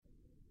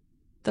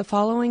The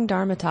following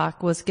Dharma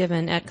talk was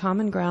given at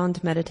Common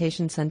Ground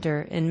Meditation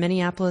Center in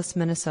Minneapolis,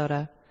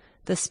 Minnesota.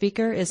 The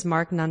speaker is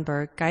Mark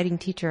Nunberg, guiding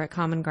teacher at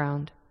Common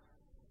Ground.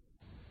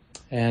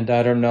 And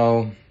I don't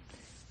know,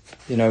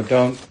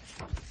 don't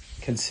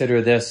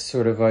consider this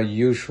sort of a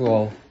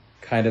usual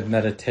kind of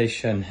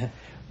meditation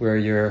where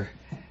you're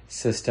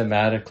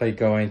systematically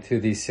going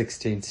through these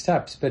 16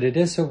 steps, but it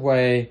is a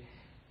way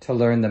to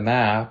learn the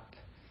map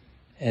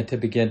and to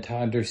begin to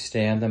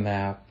understand the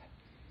map.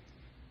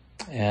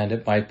 And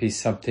it might be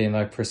something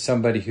like for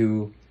somebody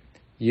who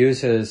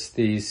uses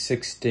these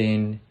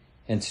 16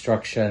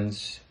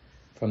 instructions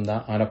from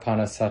the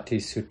Anapanasati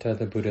Sutta,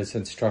 the Buddha's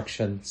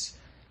instructions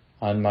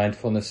on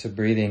mindfulness of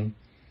breathing.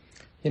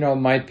 It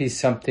might be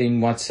something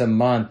once a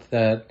month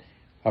that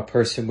a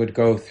person would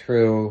go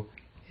through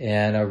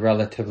in a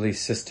relatively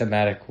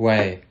systematic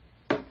way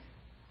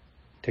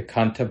to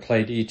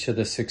contemplate each of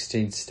the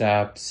 16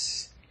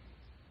 steps.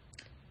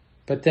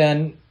 But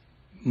then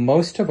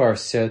most of our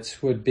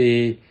sits would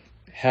be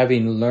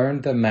having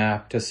learned the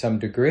map to some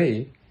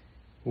degree.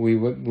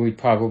 We'd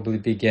probably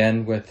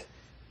begin with,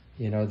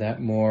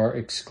 that more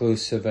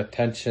exclusive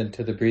attention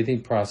to the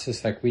breathing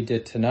process like we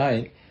did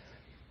tonight,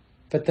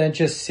 but then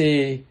just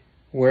see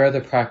where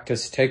the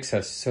practice takes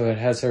us. So it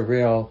has a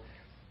real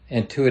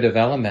intuitive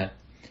element.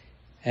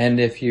 And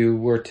if you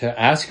were to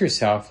ask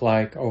yourself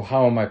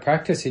how am I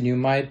practicing? You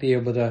might be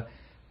able to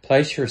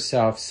place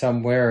yourself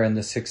somewhere in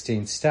the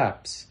 16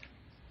 steps.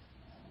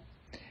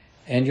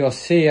 And you'll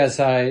see as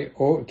I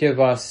give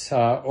us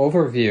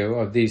overview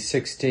of these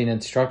 16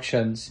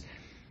 instructions,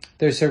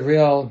 there's a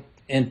real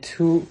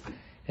intuitive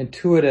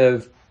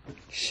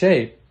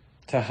shape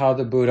to how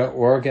the Buddha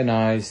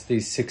organized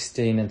these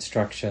 16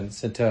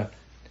 instructions into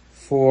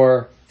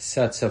 4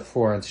 sets of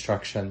 4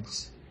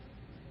 instructions.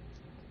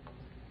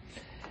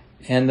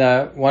 And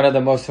one of the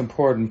most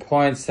important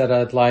points that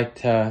I'd like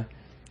to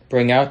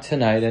bring out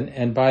tonight,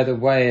 and by the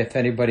way, if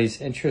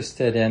anybody's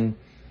interested in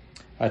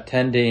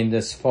attending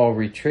this fall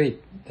retreat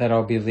that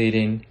I'll be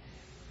leading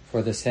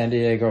for the San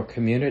Diego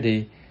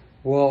community,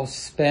 we'll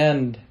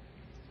spend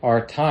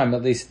our time,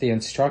 at least the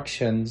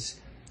instructions,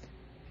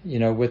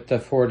 with the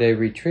 4-day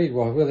retreat,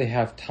 we'll really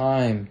have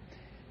time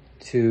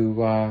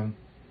to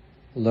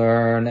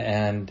learn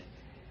and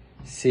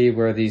see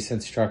where these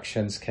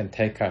instructions can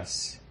take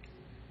us.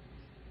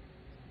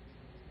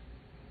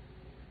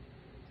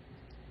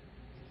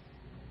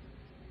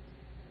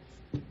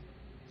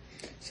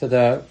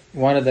 So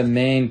one of the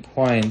main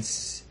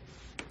points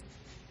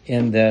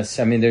in this,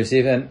 there's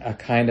even a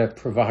kind of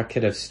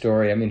provocative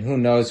story. Who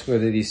knows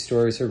whether these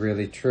stories are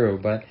really true,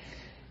 but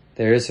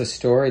there is a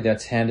story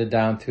that's handed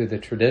down through the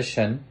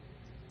tradition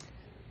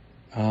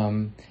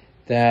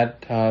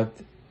that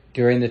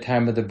during the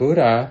time of the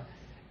Buddha,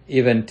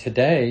 even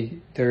today,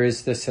 there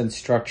is this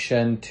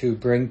instruction to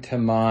bring to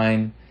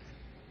mind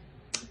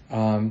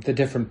the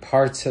different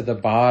parts of the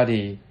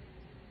body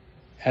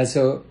as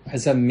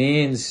a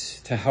means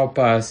to help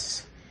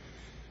us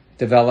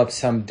develop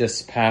some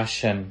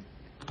dispassion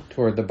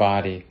toward the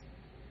body,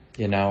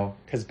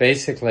 because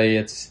basically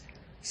it's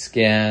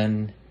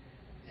skin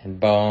and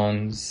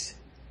bones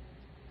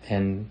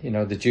and,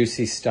 the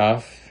juicy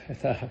stuff,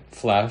 the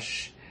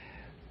flesh,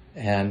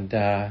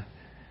 and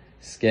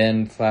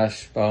skin,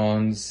 flesh,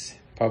 bones,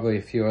 probably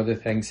a few other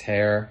things,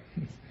 hair,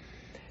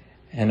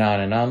 and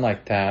on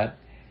like that.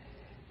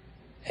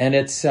 And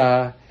it's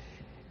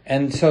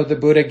and so the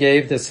Buddha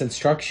gave this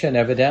instruction,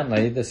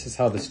 evidently, this is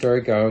how the story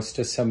goes,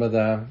 to some of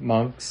the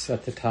monks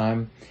at the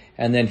time,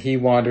 and then he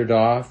wandered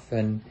off,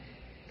 but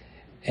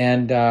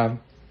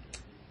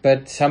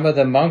some of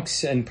the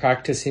monks, in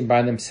practicing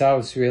by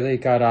themselves, really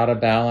got out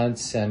of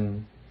balance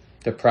and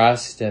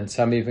depressed, and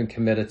some even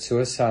committed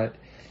suicide.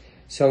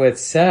 So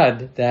it's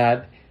said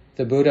that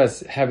the Buddha,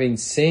 having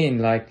seen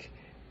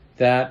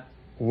that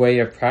way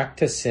of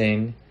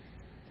practicing,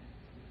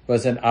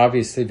 wasn't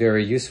obviously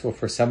very useful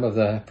for some of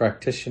the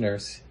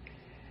practitioners.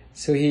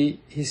 So he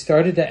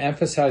started to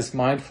emphasize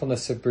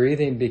mindfulness of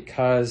breathing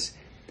because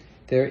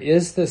there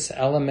is this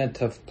element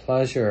of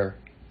pleasure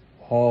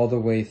all the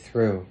way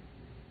through.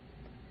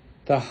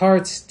 The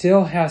heart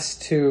still has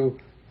to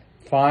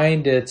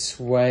find its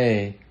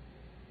way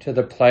to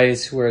the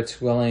place where it's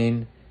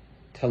willing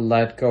to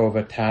let go of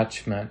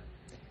attachment.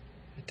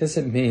 It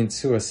doesn't mean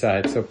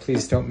suicide, so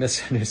please don't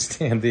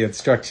misunderstand the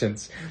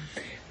instructions.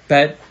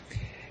 But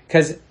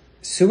because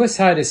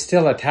suicide is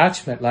still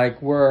attachment,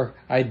 we're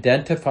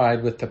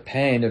identified with the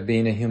pain of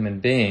being a human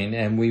being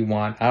and we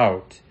want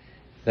out.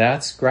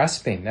 That's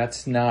grasping,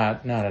 that's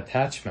not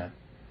attachment.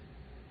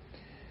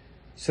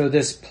 So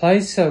this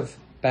place of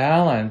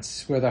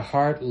balance where the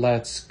heart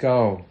lets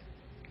go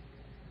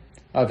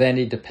of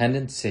any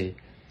dependency.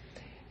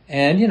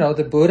 And,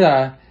 the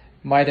Buddha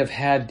might have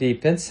had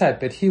deep insight,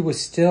 but he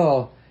was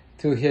still,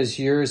 through his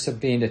years of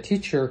being a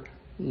teacher,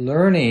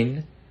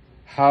 learning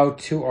how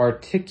to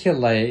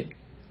articulate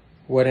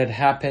what had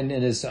happened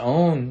in his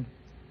own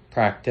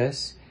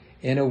practice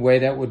in a way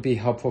that would be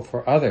helpful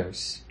for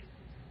others,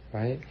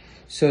 right?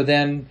 So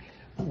then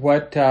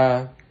what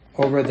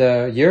over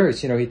the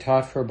years, he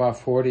taught for about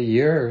 40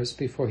 years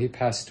before he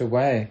passed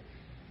away.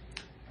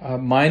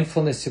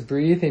 Mindfulness of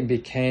breathing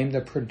became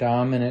the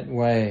predominant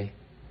way.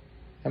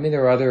 I mean,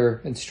 there are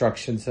other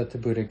instructions that the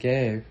Buddha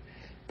gave,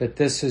 but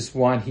this is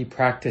one he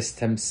practiced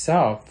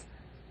himself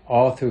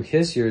all through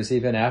his years,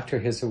 even after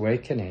his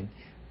awakening,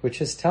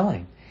 which is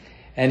telling.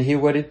 And he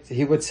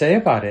would say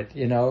about it,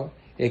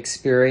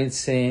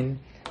 experiencing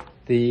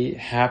the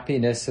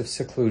happiness of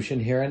seclusion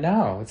here and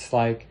now. It's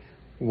like,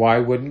 why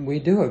wouldn't we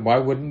do it? Why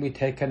wouldn't we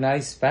take a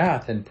nice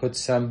bath and put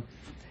some,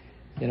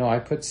 I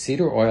put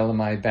cedar oil in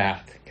my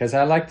bath because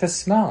I like the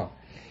smell.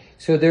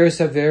 So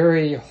there's a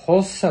very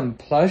wholesome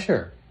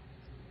pleasure.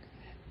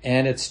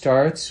 And it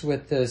starts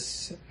with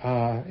this,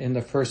 in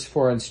the first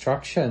 4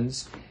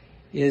 instructions,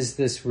 is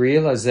this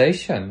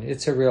realization.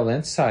 It's a real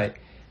insight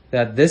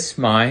that this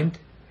mind,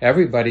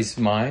 everybody's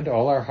mind,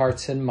 all our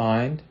hearts and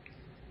mind,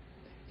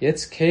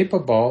 it's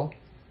capable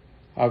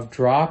of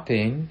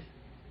dropping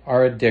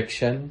our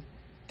addiction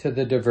to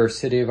the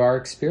diversity of our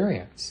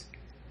experience.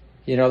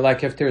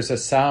 Like if there's a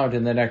sound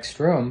in the next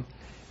room,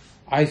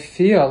 I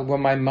feel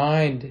when my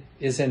mind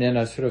isn't in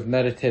a sort of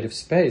meditative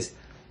space,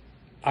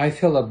 I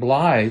feel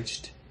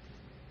obliged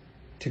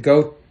to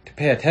go to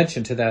pay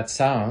attention to that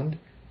sound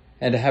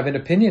and to have an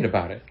opinion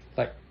about it.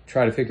 Like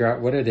try to figure out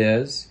what it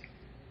is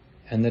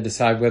and then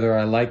decide whether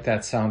I like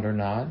that sound or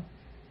not.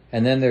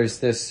 And then there's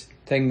this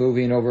thing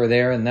moving over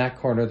there in that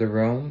corner of the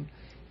room,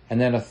 and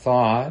then a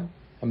thought,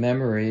 a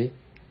memory.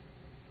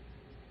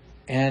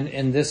 And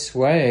in this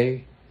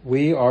way,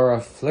 we are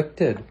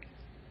afflicted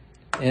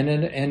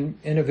in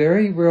a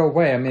very real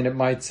way. I mean, it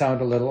might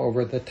sound a little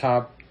over the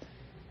top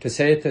to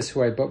say it this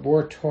way, but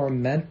we're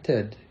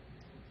tormented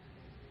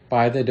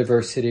by the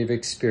diversity of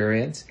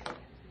experience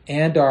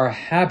and our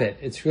habit.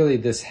 It's really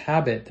this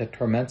habit that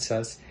torments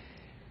us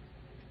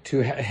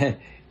to,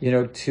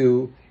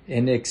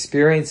 in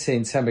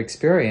experiencing some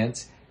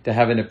experience, to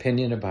have an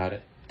opinion about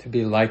it, to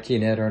be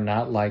liking it or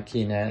not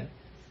liking it,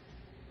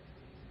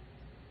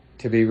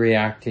 to be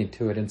reacting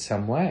to it in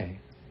some way.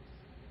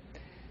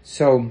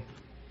 So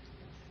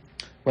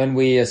when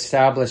we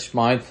establish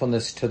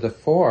mindfulness to the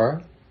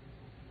fore,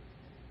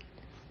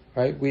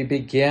 right, we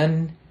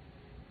begin,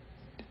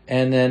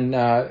 and then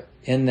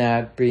in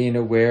that being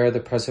aware of the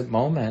present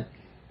moment,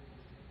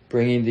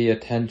 bringing the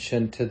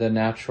attention to the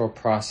natural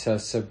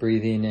process of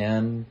breathing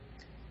in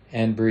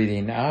and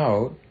breathing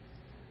out,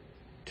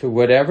 to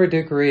whatever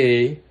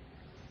degree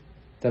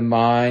the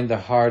mind, the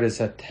heart is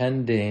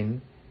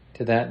attending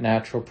to that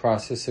natural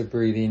process of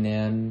breathing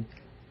in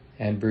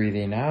and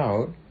breathing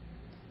out,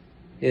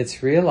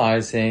 it's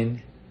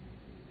realizing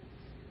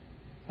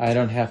I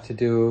don't have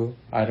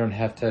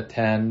to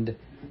attend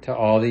to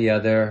all the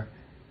other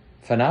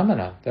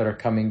phenomena that are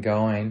coming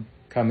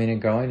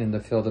and going in the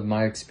field of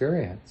my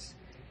experience.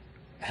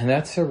 And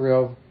that's a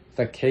real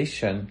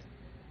vacation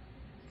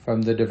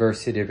from the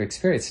diversity of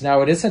experience.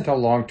 Now, it isn't a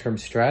long-term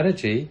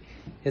strategy.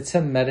 It's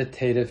a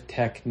meditative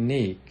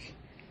technique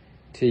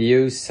to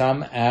use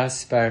some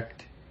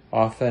aspect,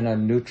 often a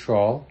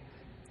neutral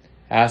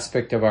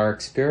aspect of our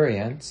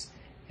experience,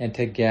 and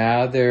to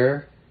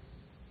gather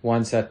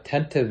one's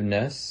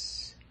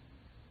attentiveness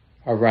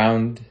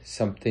around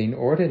something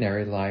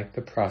ordinary like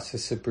the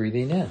process of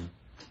breathing in.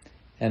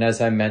 And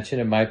as I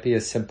mentioned, it might be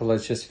as simple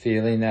as just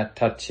feeling that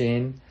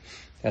touching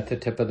at the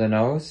tip of the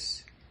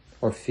nose,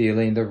 or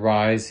feeling the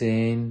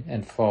rising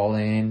and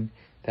falling,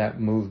 that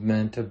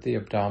movement of the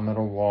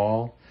abdominal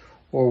wall,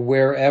 or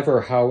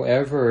wherever,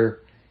 however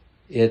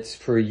it's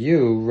for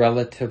you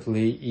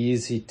relatively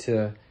easy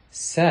to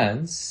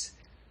sense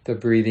the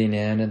breathing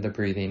in and the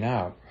breathing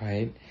out,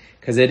 right?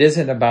 Because it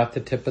isn't about the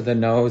tip of the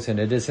nose and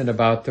it isn't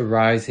about the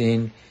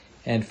rising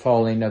and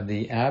falling of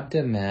the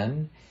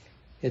abdomen.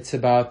 It's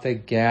about the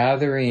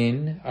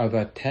gathering of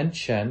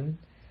attention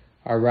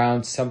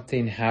around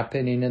something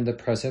happening in the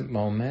present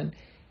moment,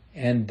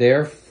 and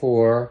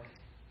therefore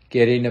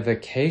getting a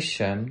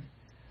vacation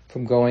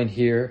from going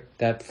here,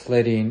 that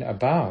flitting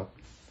about,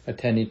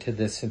 attending to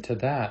this and to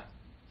that.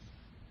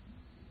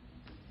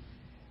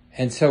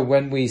 And so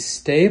when we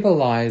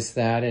stabilize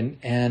that,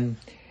 and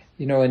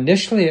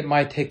initially it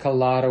might take a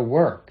lot of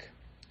work.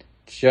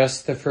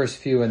 Just the first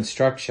few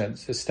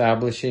instructions,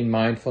 establishing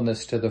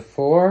mindfulness to the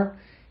fore.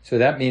 So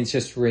that means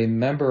just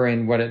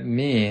remembering what it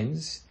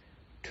means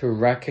to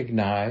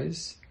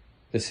recognize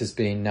this is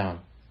being known.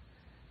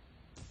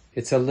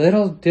 It's a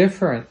little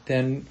different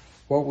than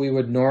what we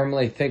would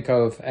normally think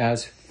of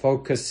as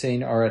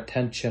focusing our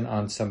attention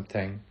on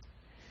something.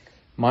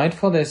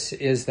 Mindfulness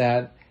is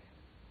that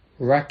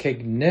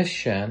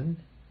recognition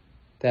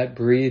that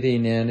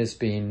breathing in is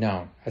being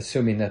known,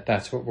 assuming that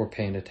that's what we're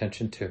paying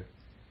attention to.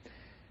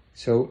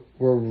 So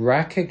we're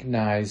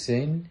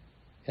recognizing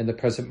in the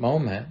present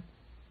moment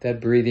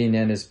that breathing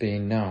in is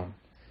being known.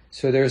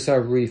 So there's a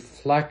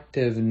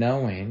reflective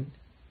knowing.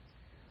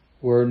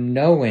 We're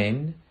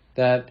knowing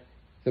that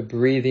the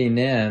breathing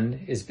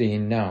in is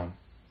being known.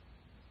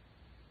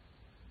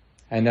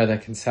 I know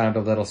that can sound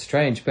a little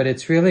strange, but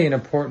it's really an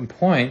important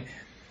point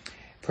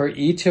for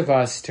each of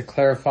us to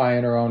clarify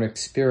in our own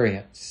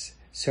experience.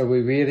 So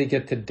we really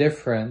get the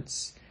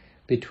difference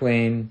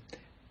between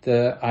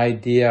the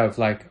idea of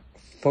like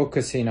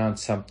focusing on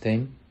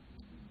something,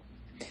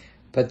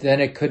 but then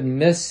it could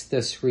miss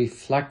this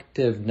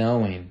reflective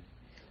knowing,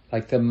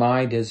 like the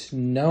mind is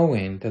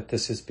knowing that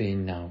this is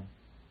being known.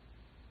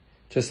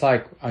 Just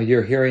like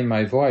you're hearing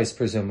my voice,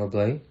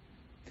 presumably,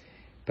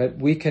 but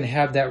we can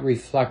have that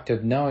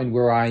reflective knowing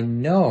where I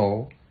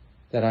know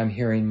that I'm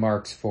hearing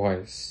Mark's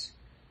voice.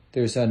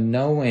 There's a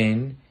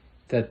knowing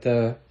that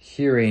the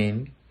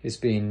hearing is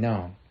being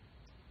known.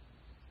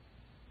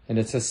 And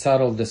it's a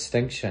subtle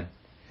distinction.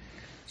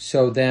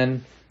 So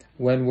then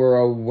when we're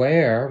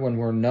aware, when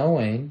we're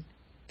knowing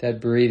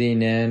that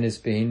breathing in is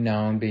being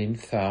known, being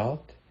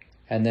felt,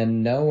 and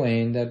then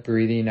knowing that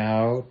breathing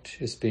out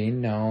is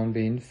being known,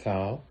 being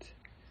felt,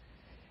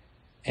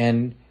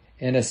 and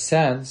in a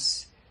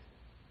sense,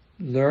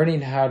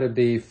 learning how to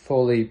be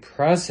fully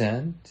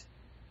present,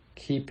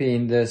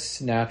 keeping this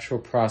natural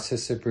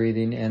process of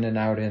breathing in and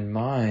out in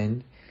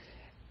mind,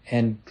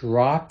 and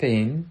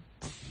dropping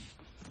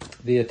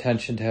the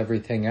attention to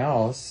everything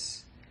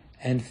else,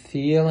 and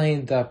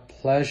feeling the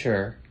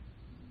pleasure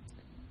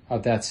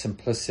of that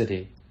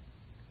simplicity,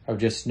 of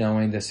just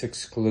knowing this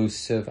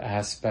exclusive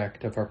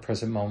aspect of our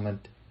present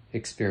moment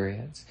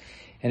experience.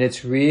 And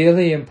it's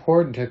really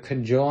important to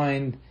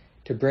conjoin,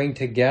 to bring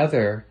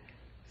together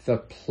the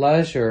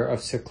pleasure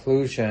of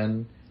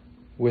seclusion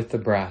with the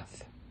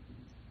breath,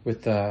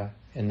 with the,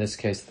 in this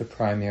case, the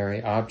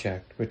primary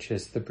object, which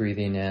is the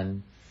breathing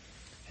in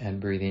and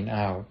breathing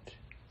out.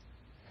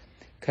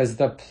 Because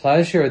the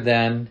pleasure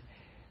then,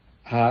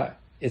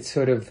 it's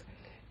sort of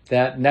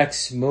that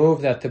next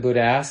move that the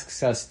Buddha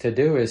asks us to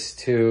do is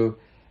to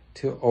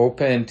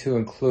open, to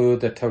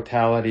include the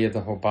totality of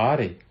the whole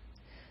body.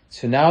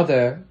 So now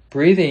the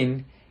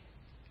breathing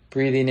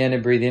in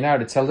and breathing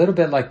out, it's a little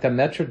bit like the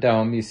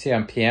metronome you see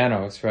on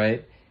pianos,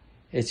 right?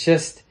 It's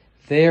just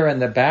there in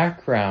the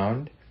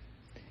background.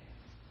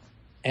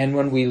 And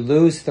when we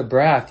lose the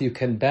breath, you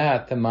can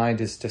bet the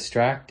mind is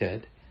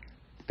distracted.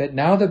 But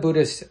now the Buddha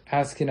is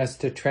asking us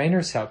to train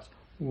ourselves.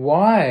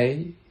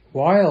 Why,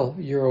 while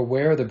you're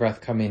aware of the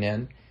breath coming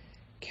in,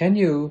 can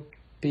you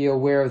be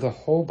aware of the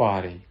whole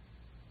body?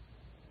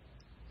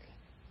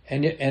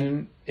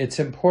 And it's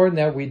important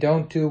that we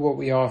don't do what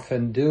we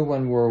often do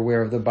when we're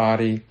aware of the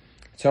body.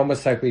 It's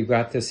almost like we've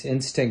got this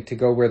instinct to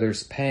go where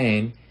there's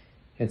pain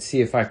and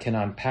see if I can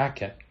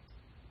unpack it.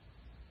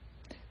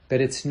 But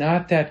it's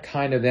not that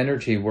kind of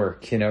energy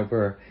work,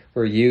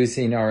 we're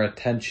using our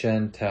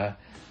attention to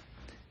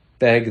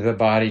beg the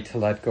body to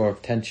let go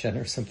of tension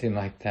or something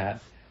like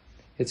that.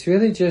 It's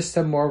really just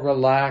a more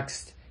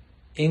relaxed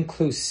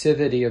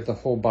inclusivity of the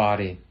whole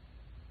body.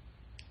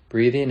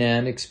 Breathing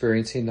in,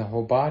 experiencing the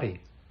whole body.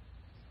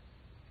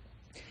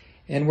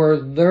 And we're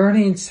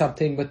learning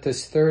something with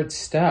this third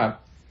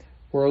step.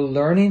 We're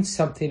learning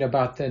something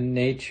about the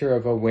nature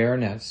of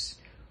awareness.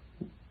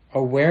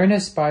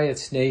 Awareness by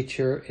its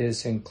nature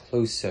is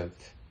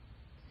inclusive.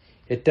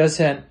 It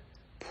doesn't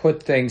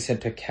put things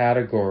into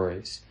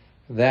categories.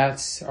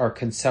 That's our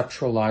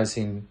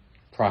conceptualizing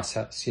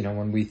process.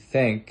 When we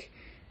think,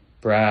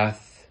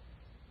 breath,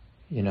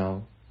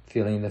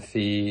 feeling the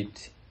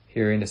feet,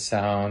 hearing a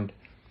sound.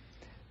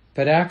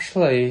 But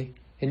actually,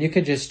 and you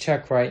can just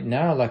check right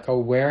now, like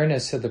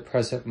awareness of the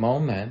present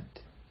moment.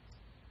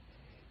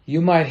 You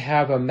might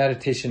have a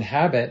meditation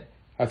habit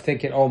of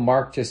thinking,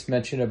 Mark just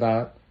mentioned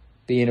about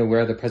being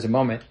aware of the present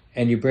moment,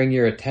 and you bring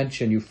your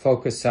attention, you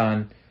focus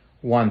on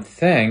one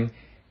thing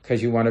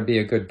because you want to be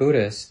a good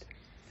Buddhist.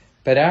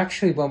 But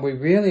actually, when we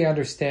really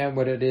understand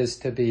what it is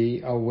to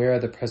be aware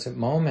of the present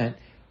moment,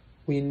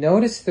 we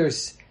notice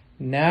there's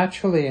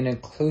naturally an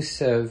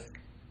inclusive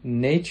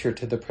nature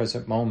to the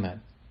present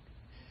moment.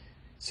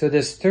 So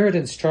this third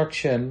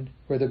instruction,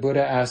 where the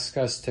Buddha asks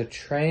us to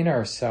train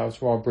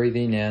ourselves while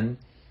breathing in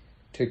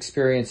to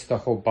experience the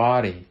whole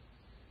body,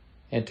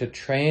 and to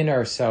train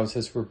ourselves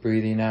as we're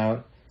breathing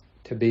out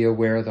to be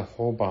aware of the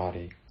whole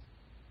body.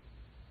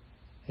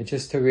 And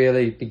just to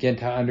really begin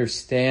to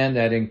understand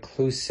that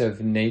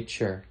inclusive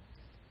nature.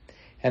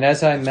 And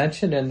as I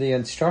mentioned in the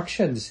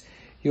instructions,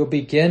 you'll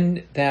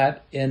begin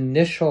that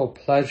initial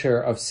pleasure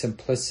of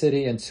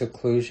simplicity and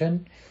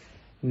seclusion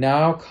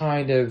now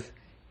kind of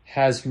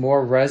has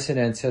more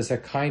resonance as a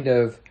kind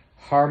of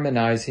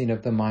harmonizing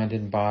of the mind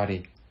and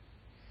body.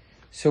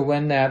 So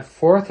when that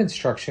fourth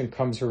instruction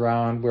comes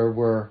around, where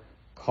we're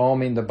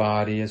calming the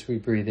body as we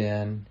breathe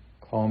in,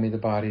 calming the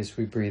body as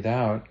we breathe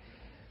out,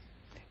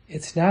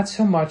 it's not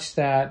so much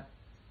that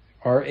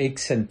our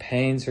aches and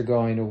pains are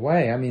going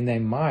away. I mean, they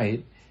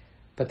might,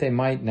 but they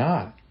might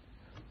not.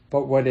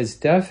 But what is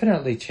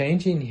definitely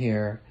changing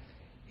here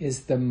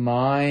is the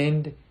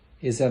mind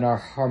is in a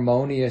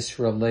harmonious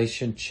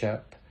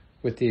relationship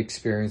with the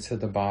experience of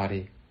the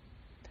body.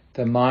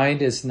 The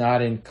mind is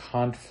not in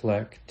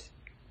conflict.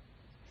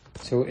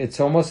 So it's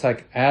almost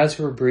like as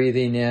we're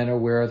breathing in,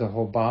 aware of the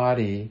whole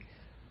body,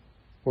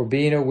 we're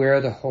being aware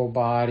of the whole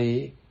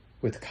body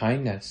with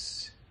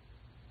kindness,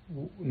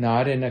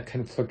 not in a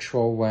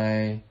conflictual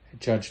way, a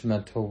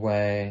judgmental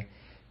way,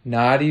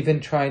 not even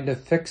trying to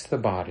fix the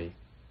body.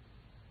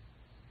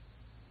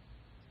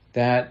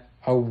 that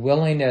a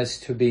willingness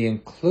to be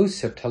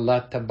inclusive, to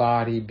let the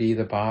body be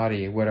the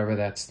body, whatever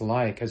that's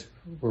like, as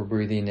we're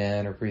breathing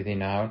in or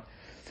breathing out.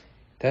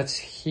 That's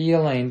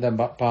healing the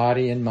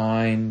body and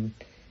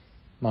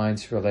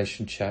mind's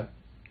relationship.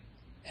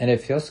 And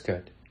it feels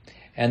good.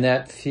 And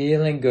that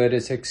feeling good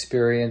is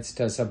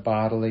experienced as a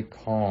bodily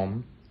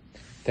calm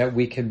that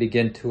we can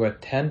begin to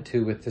attend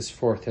to with this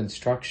fourth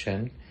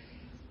instruction.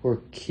 We're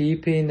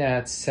keeping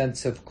that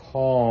sense of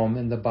calm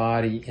in the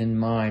body, in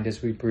mind,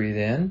 as we breathe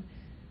in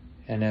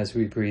and as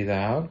we breathe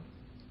out.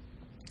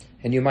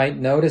 And you might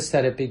notice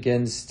that it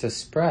begins to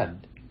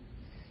spread.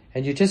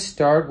 And you just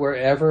start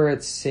wherever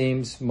it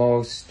seems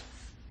most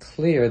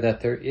clear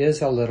that there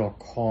is a little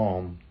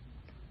calm,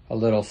 a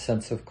little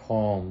sense of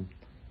calm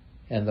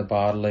in the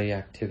bodily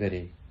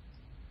activity.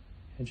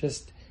 And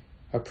just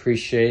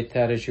appreciate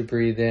that as you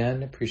breathe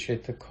in,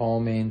 appreciate the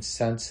calming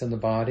sense in the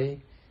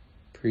body,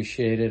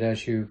 appreciate it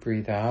as you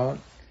breathe out,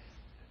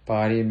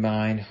 body and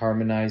mind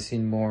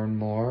harmonizing more and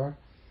more,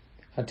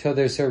 until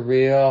there's a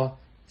real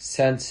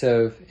sense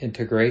of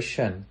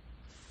integration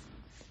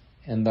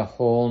in the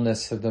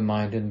wholeness of the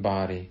mind and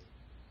body,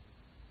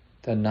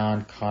 the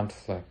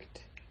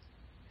non-conflict.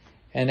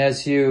 And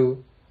as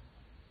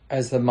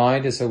the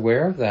mind is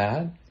aware of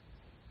that,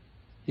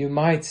 you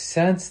might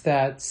sense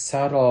that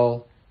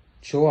subtle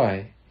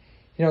joy.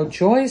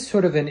 Joy is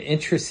sort of an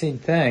interesting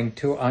thing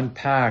to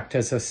unpack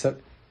as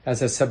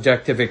a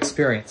subjective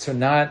experience. So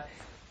not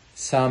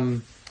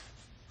some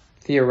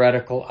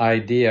theoretical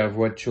idea of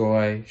what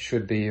joy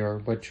should be or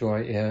what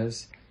joy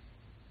is.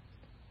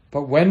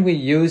 But when we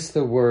use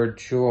the word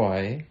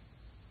joy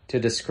to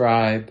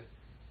describe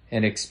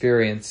an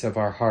experience of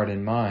our heart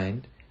and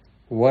mind,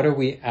 what are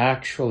we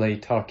actually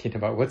talking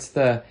about? What's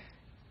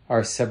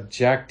our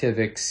subjective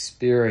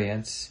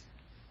experience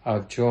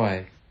of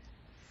joy?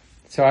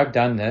 So I've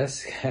done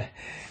this,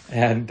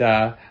 and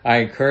I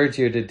encourage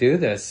you to do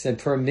this.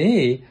 And for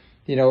me,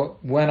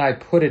 when I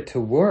put it to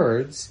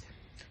words,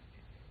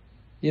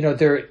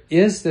 there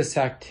is this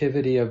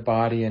activity of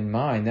body and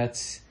mind.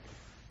 That's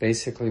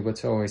basically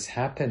what's always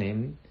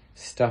happening.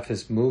 Stuff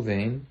is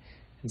moving,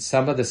 and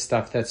some of the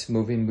stuff that's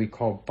moving we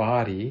call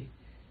body,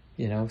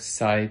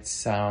 sight,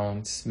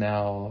 sound,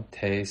 smell,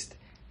 taste,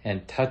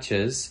 and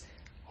touches.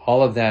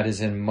 All of that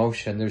is in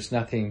motion. There's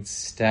nothing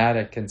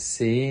static in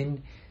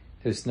seeing.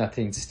 There's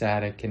nothing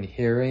static in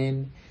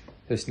hearing.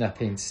 There's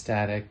nothing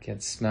static in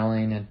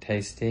smelling and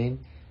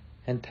tasting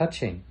and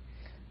touching.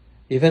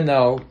 Even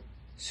though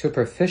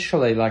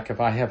superficially, like if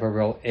I have a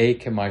real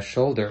ache in my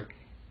shoulder,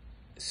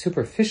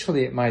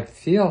 superficially it might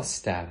feel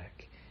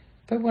static.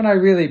 But when I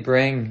really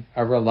bring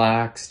a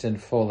relaxed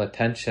and full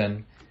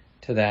attention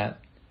to that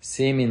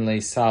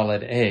seemingly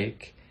solid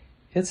ache,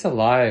 it's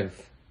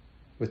alive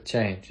with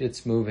change.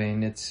 It's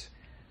moving, it's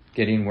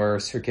getting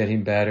worse or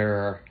getting better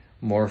or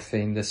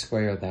morphing this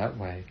way or that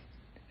way.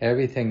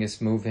 Everything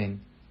is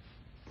moving.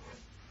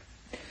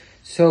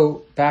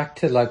 So back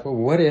to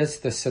what is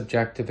the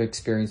subjective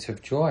experience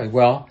of joy?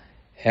 Well,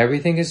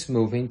 everything is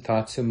moving,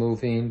 thoughts are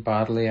moving,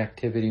 bodily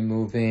activity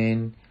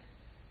moving.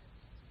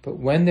 But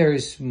when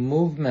there's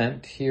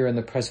movement here in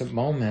the present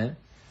moment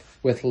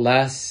with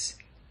less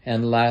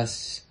and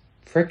less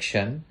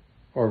friction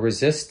or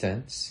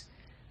resistance,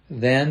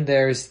 then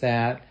there's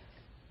that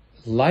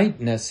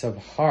lightness of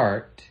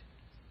heart,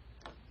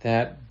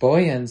 that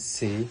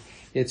buoyancy.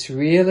 It's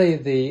really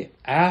the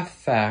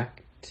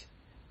affect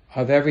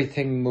of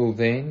everything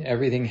moving,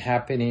 everything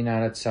happening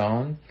on its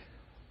own,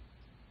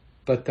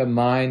 but the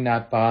mind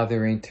not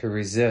bothering to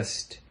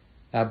resist,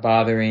 not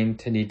bothering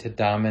to need to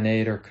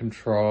dominate or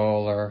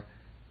control or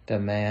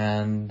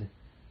demand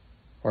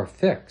or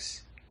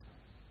fix.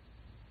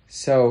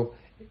 So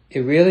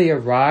it really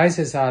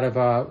arises out of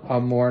a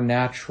more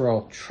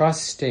natural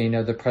trusting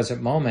of the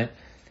present moment.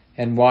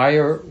 And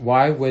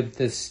why would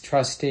this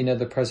trusting of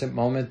the present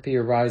moment be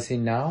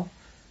arising now?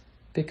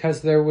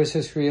 Because there was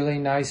this really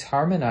nice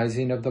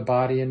harmonizing of the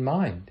body and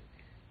mind.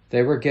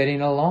 They were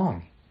getting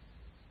along.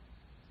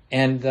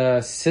 And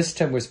the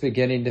system was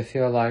beginning to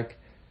feel like,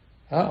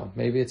 oh,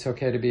 maybe it's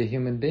okay to be a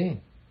human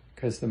being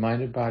because the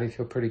mind and body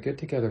feel pretty good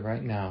together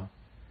right now.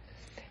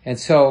 And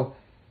so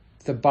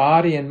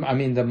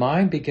the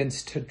mind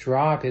begins to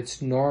drop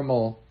its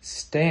normal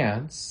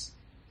stance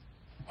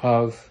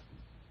of,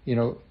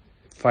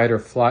 fight or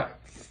flight,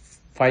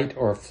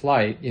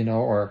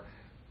 or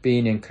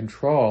being in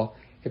control.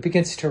 It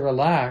begins to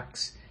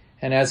relax.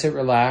 And as it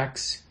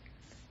relaxes,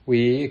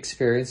 we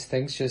experience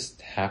things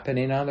just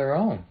happening on their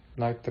own.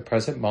 Like the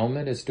present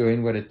moment is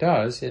doing what it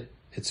does.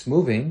 It's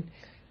moving,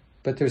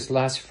 but there's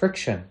less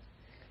friction.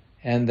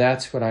 And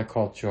that's what I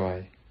call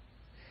joy.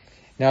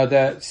 Now,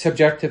 the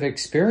subjective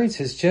experience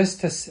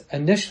is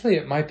initially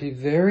it might be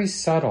very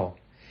subtle.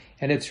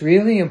 And it's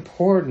really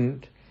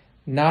important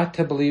not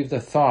to believe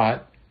the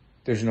thought,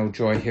 there's no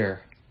joy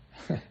here.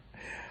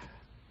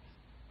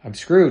 I'm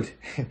screwed.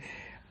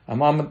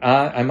 I'm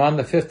on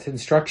the fifth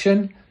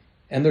instruction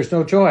and there's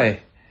no joy.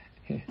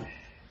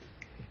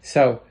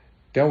 So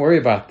don't worry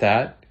about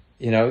that.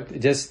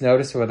 Just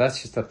notice, well,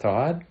 that's just a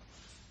thought.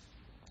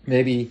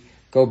 Maybe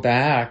go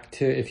back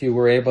to, if you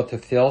were able to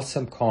feel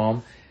some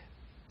calm,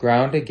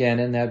 ground again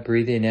in that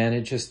breathing in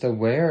and just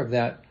aware of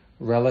that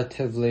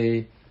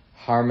relatively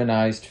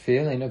harmonized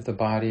feeling of the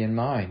body and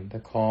mind, the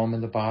calm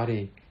in the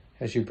body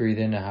as you breathe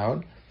in and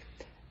out.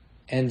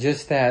 And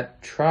just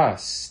that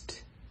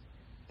trust,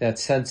 that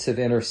sense of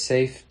inner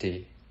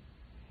safety,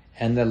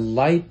 and the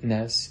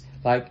lightness,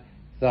 like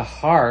the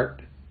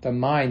heart, the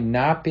mind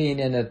not being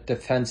in a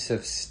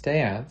defensive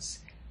stance,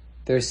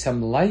 there's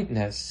some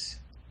lightness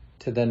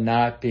to the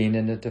not being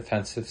in a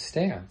defensive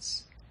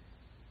stance.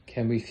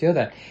 Can we feel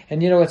that?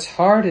 And it's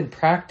hard in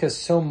practice.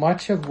 So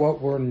much of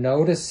what we're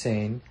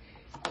noticing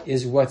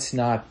is what's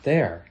not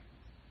there.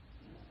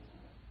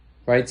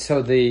 Right? So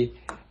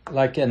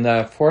like in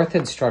the fourth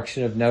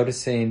instruction of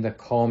noticing the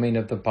calming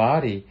of the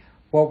body,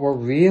 what we're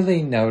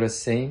really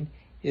noticing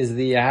is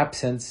the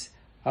absence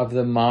of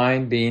the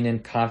mind being in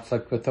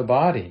conflict with the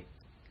body.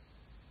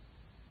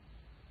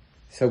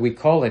 So we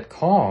call it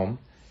calm,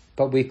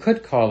 but we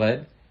could call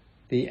it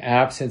the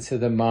absence of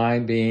the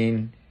mind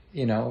being,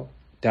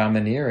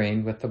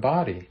 domineering with the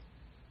body,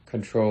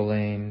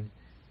 controlling,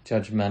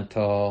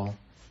 judgmental,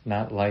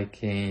 not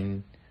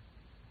liking,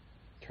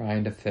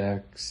 trying to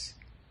fix.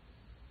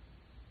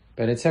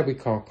 But instead we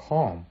call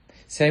calm.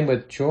 Same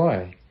with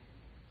joy.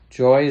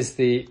 Joy is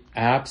the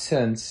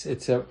absence,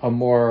 it's a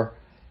more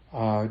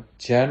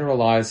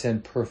generalized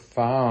and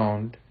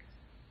profound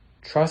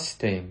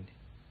trusting.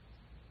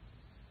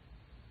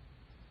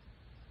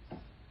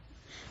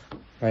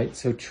 Right?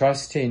 So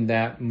trusting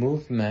that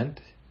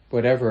movement,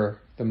 whatever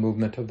the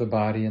movement of the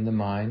body and the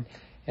mind,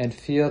 and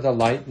feel the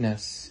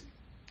lightness,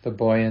 the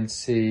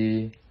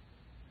buoyancy.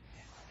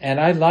 And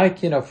I like,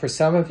 for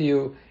some of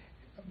you,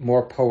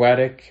 more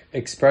poetic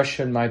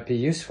expression might be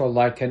useful,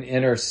 like an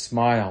inner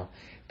smile.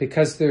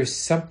 Because there's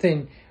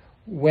something,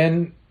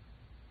 when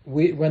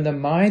the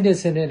mind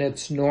isn't in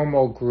its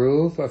normal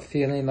groove of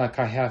feeling like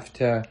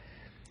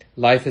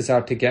life is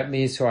out to get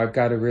me, so I've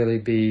got to really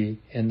be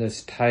in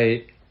this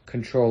tight,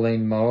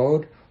 controlling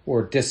mode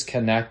or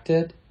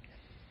disconnected.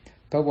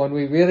 But when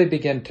we really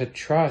begin to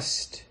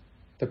trust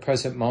the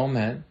present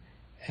moment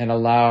and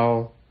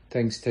allow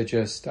things to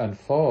just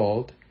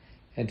unfold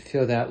and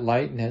feel that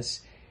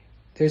lightness,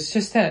 there's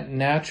just that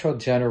natural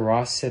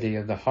generosity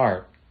of the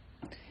heart.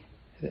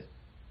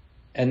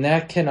 And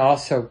that can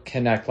also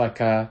connect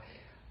like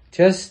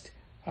just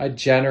a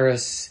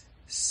generous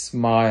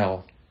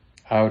smile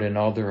out in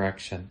all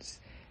directions.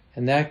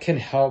 And that can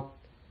help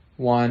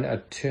one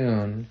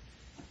attune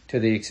to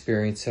the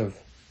experience of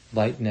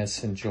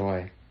lightness and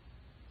joy.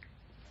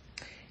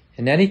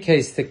 In any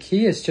case, the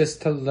key is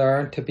just to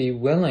learn to be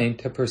willing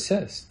to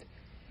persist.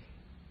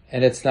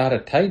 And it's not a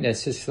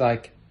tightness, it's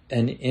like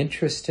an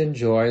interest in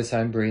joy as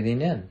I'm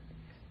breathing in.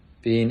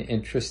 Being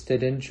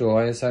interested in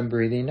joy as I'm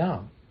breathing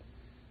out.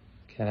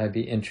 Can I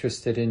be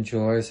interested in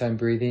joy as I'm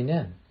breathing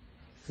in?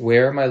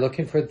 Where am I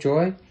looking for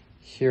joy?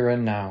 Here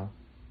and now.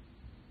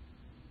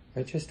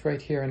 Right, just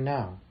right here and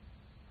now.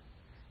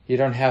 You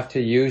don't have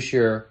to use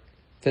your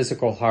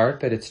physical heart,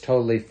 but it's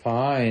totally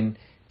fine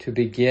to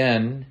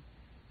begin,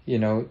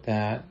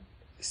 that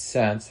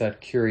sense, that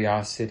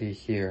curiosity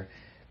here.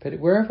 But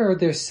wherever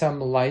there's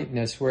some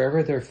lightness,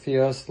 wherever there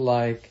feels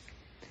like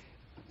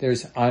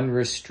there's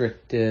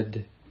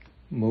unrestricted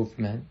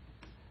movement,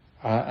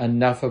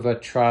 enough of a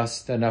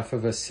trust, enough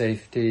of a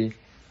safety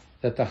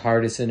that the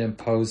heart isn't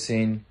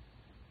imposing,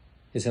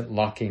 isn't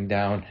locking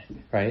down,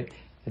 right?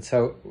 And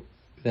so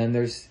then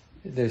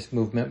there's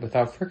movement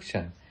without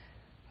friction.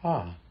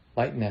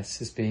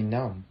 Lightness is being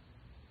known.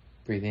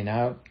 Breathing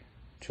out,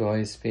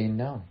 joy is being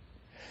known.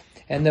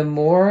 And the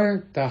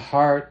more the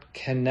heart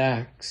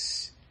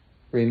connects,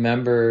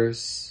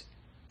 remembers,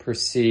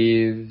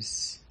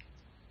 perceives,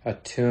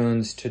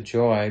 attunes to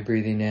joy,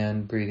 breathing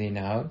in, breathing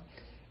out,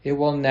 it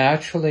will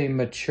naturally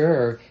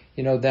mature,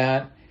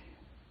 that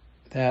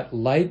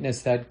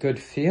lightness, that good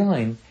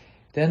feeling.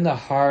 Then the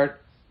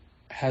heart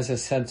has a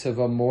sense of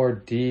a more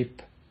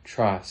deep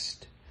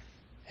trust.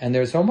 And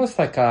there's almost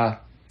like a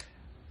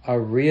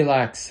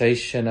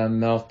relaxation, a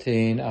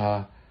melting,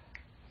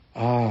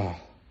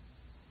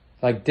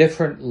 like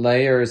different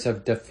layers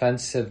of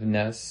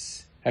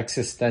defensiveness,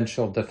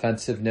 existential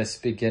defensiveness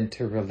begin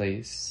to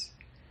release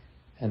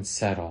and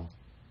settle.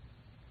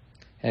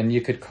 And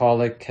you could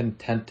call it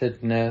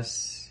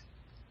contentedness.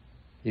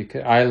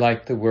 I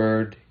like the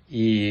word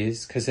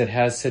ease because it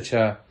has such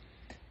a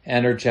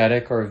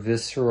energetic or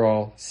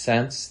visceral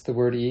sense, the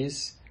word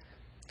ease.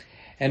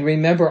 And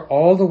remember,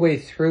 all the way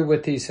through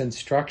with these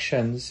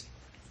instructions,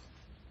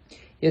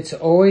 it's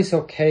always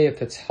okay,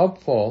 if it's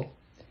helpful,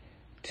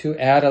 to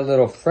add a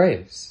little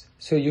phrase.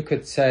 So you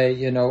could say,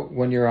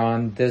 when you're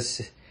on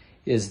this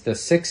is the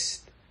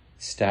 6th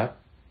step,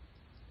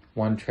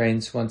 one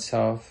trains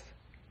oneself,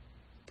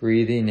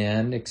 breathing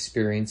in,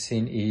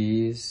 experiencing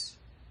ease,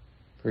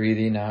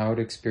 breathing out,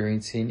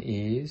 experiencing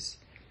ease.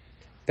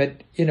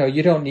 But,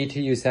 you don't need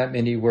to use that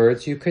many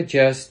words. You could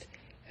just,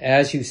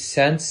 as you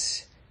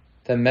sense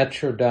the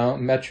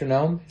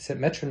metronome, is it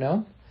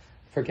metronome?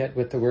 I forget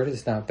what the word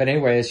is now. But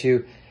anyway, as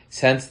you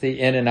sense the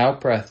in and out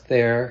breath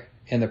there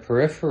in the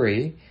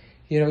periphery,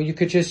 You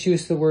could just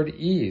use the word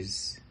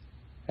ease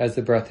as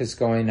the breath is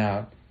going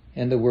out,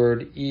 and the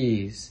word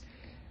ease.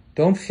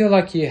 Don't feel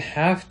like you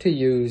have to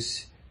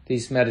use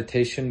these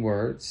meditation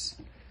words,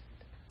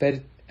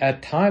 but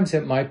at times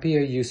it might be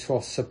a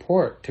useful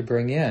support to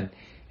bring in.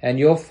 And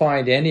you'll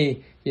find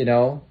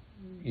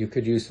you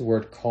could use the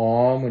word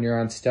calm when you're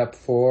on step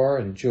 4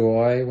 and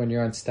joy when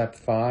you're on step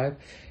 5,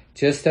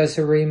 just as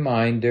a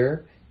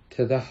reminder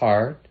to the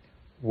heart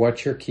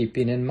what you're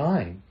keeping in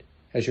mind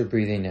as you're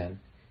breathing in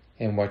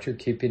and what you're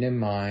keeping in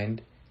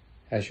mind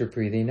as you're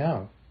breathing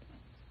out.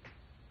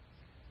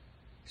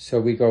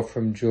 So we go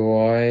from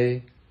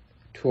joy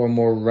to a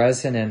more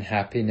resonant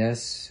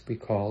happiness we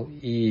call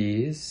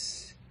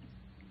ease.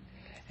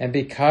 And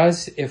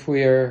because if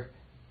we are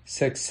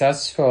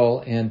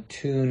successful in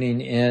tuning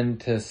in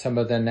to some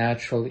of the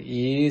natural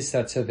ease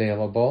that's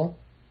available,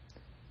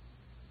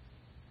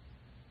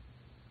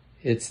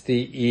 it's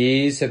the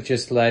ease of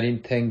just letting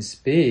things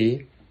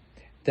be,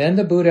 then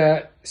the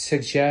Buddha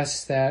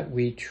suggests that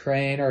we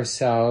train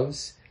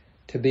ourselves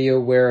to be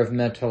aware of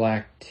mental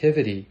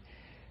activity.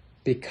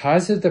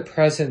 Because of the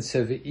presence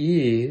of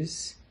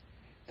ease,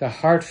 the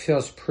heart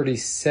feels pretty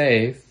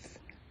safe,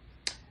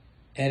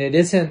 and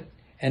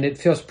it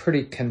feels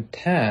pretty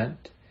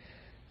content,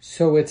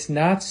 so it's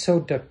not so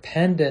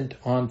dependent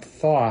on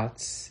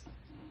thoughts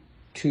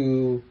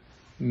to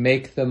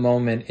make the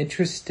moment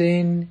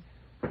interesting,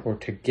 or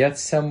to get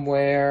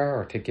somewhere,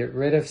 or to get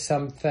rid of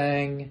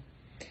something.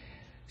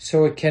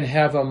 So it can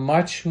have a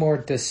much more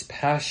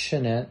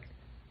dispassionate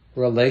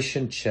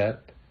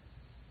relationship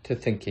to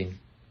thinking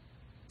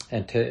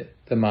and to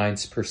the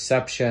mind's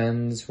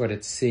perceptions, what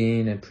it's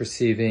seeing and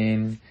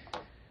perceiving,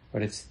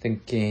 what it's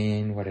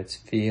thinking, what it's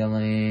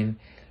feeling.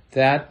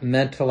 That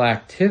mental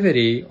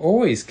activity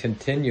always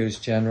continues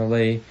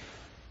generally.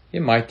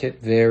 It might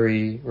get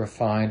very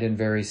refined and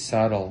very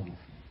subtle.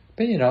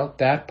 But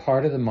that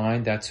part of the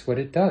mind, that's what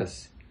it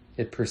does.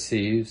 It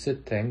perceives,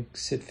 it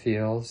thinks, it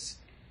feels.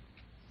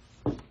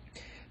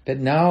 But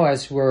now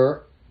as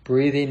we're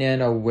breathing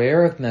in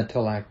aware of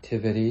mental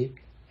activity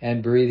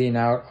and breathing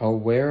out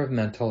aware of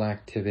mental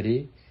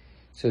activity,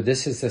 so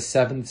this is the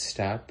 7th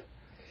step,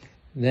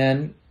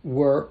 then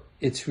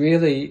it's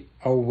really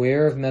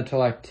aware of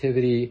mental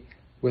activity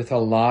with a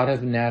lot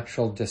of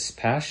natural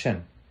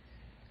dispassion,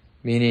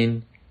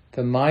 meaning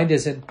the mind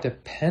isn't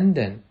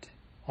dependent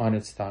on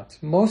its thoughts.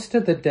 Most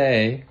of the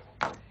day,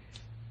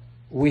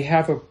 we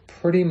have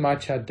pretty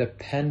much a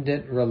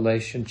dependent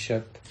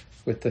relationship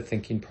with the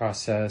thinking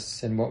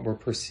process and what we're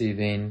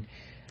perceiving.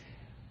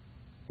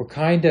 We're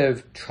kind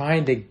of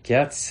trying to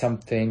get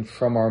something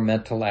from our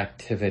mental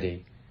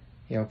activity,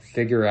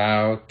 figure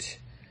out,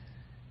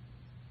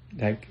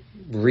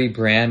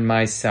 rebrand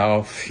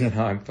myself,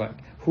 I'm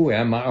like, who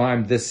am I? Oh,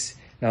 I'm this.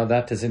 No,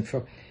 that doesn't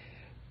feel.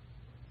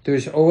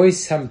 There's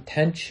always some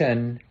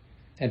tension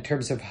in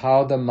terms of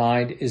how the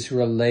mind is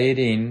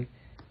relating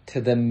to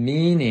the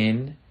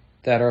meaning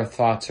that our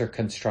thoughts are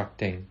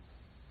constructing.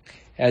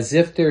 As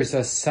if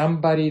there's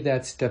somebody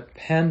that's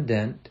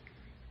dependent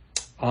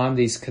on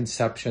these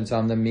conceptions,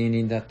 on the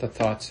meaning that the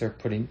thoughts are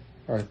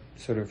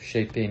sort of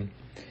shaping.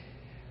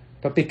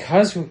 But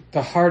because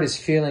the heart is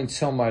feeling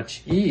so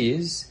much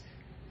ease,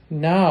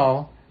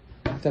 now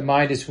the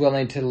mind is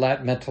willing to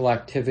let mental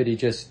activity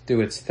just do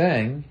its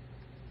thing.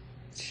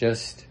 It's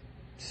just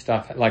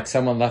stuff, like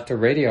someone left a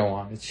radio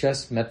on. It's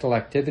just mental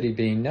activity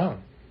being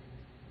known.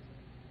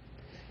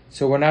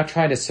 So we're not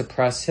trying to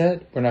suppress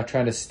it. We're not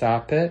trying to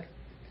stop it.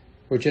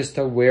 We're just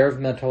aware of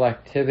mental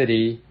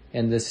activity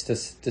in this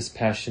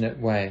dispassionate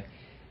way.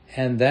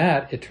 And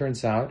that, it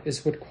turns out,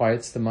 is what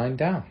quiets the mind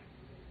down.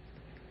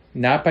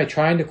 Not by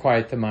trying to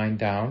quiet the mind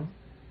down,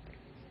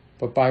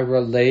 but by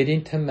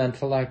relating to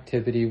mental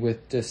activity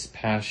with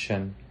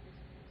dispassion,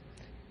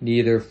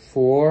 neither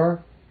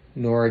for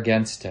nor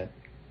against it,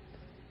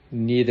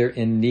 neither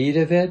in need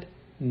of it,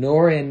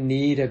 nor in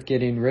need of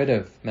getting rid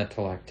of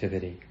mental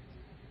activity.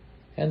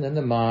 And then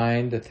the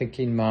mind, the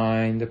thinking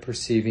mind, the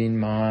perceiving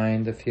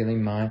mind, the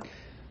feeling mind,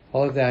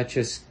 all of that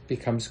just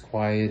becomes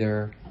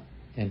quieter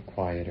and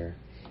quieter.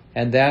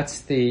 And that's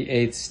the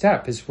 8th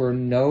step, is we're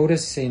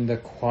noticing the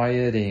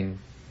quieting.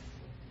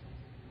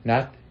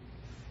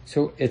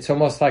 So it's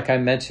almost like I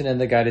mentioned in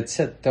the guided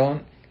sit,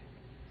 don't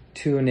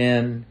tune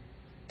in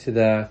to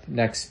the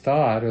next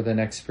thought or the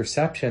next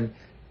perception,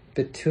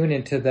 but tune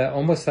into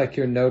almost like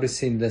you're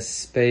noticing the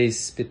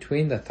space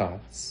between the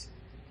thoughts,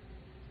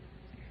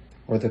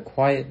 or the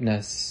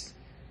quietness,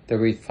 the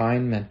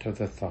refinement of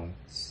the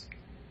thoughts,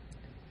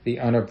 the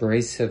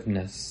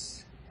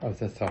unabrasiveness of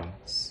the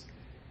thoughts.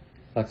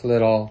 Like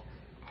little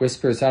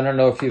whispers. I don't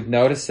know if you've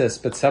noticed this,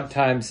 but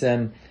sometimes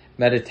in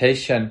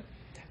meditation,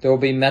 there will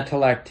be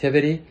mental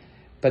activity,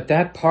 but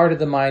that part of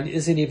the mind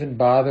isn't even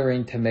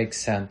bothering to make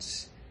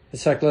sense.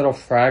 It's like little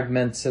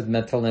fragments of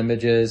mental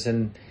images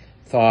and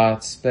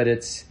thoughts, but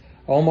it's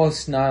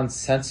almost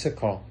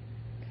nonsensical.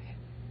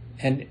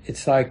 And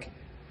it's like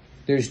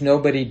there's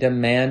nobody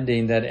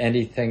demanding that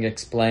anything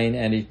explain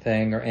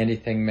anything or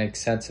anything make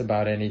sense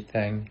about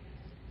anything.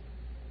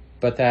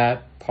 But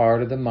that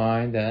part of the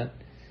mind that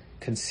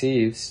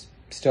conceives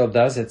still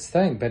does its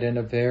thing, but in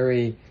a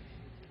very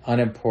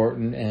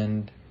unimportant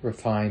and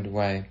refined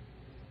way,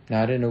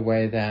 not in a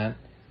way that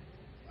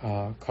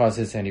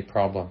causes any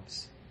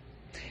problems.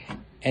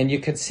 And you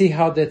can see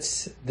how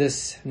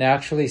this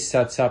naturally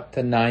sets up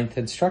the 9th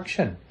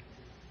instruction,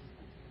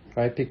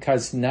 right?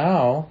 Because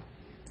now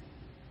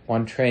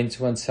one trains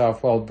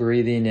oneself while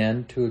breathing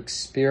in to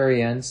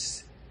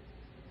experience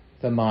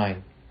the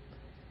mind,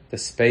 the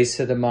space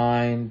of the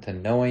mind, the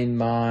knowing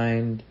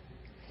mind,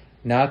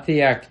 not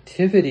the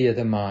activity of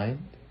the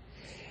mind.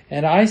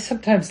 And I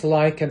sometimes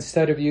like,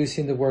 instead of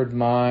using the word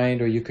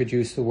mind, or you could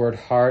use the word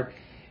heart,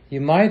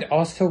 you might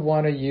also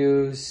want to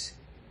use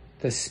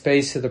the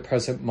space of the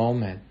present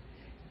moment.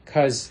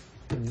 Because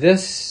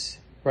this,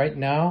 right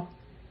now,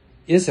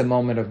 is a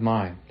moment of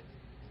mind.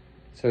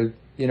 So,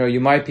 you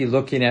might be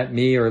looking at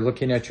me, or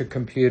looking at your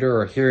computer,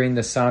 or hearing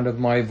the sound of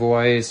my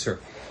voice, or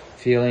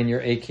feeling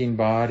your aching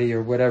body,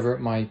 or whatever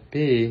it might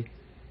be.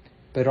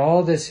 But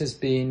all this is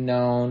being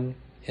known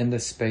in the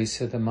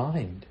space of the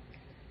mind.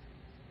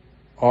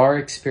 Our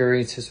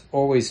experience is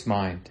always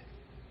mind.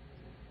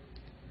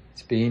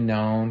 It's being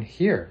known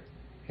here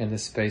in the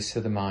space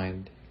of the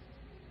mind.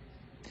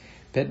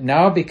 But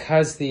now,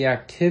 because the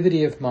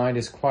activity of mind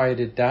is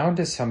quieted down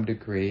to some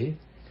degree,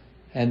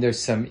 and there's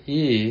some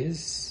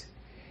ease,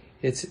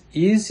 it's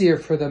easier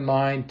for the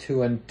mind to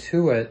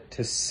intuit,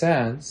 to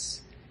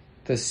sense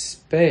the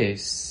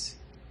space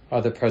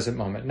of the present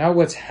moment. Not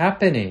what's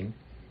happening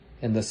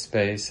in the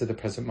space of the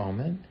present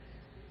moment,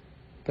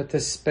 but the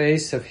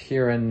space of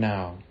here and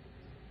now,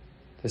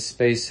 the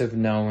space of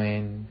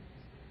knowing,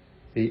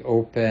 the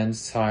open,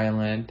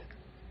 silent,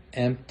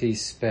 empty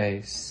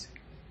space.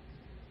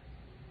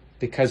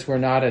 Because we're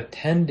not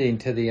attending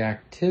to the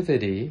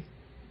activity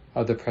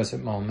of the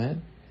present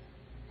moment,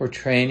 we're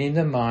training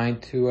the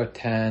mind to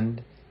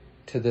attend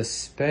to the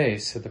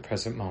space of the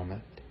present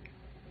moment.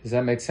 Does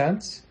that make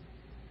sense?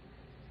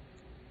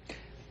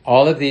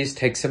 All of these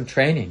take some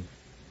training,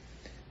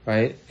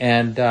 right?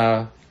 And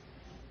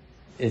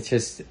it's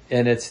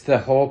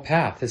the whole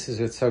path. This is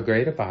what's so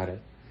great about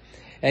it.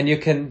 And you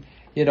can,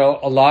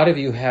 a lot of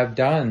you have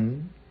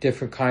done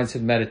different kinds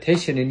of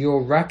meditation, and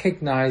you'll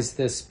recognize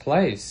this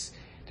place.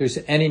 There's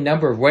any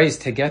number of ways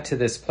to get to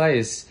this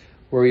place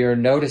where you're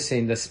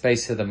noticing the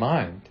space of the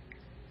mind.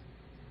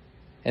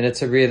 And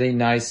it's a really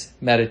nice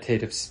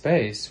meditative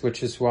space,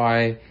 which is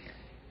why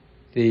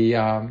the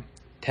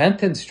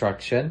 10th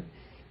instruction,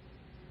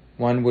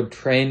 one would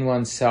train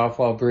oneself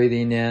while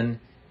breathing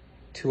in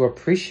to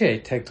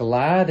appreciate, to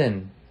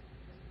gladden,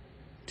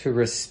 to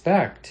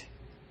respect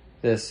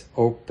this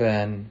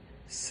open,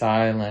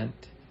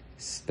 silent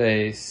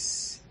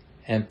space,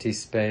 empty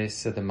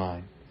space of the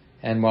mind.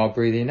 And while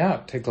breathing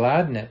out, to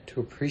gladden it,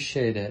 to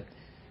appreciate it,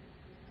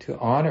 to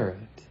honor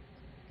it,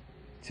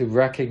 to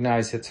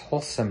recognize its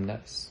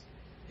wholesomeness.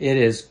 It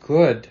is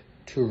good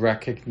to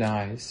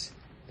recognize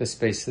the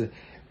space.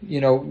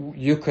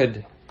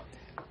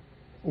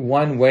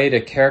 One way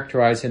to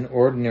characterize an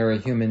ordinary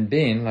human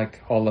being,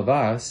 like all of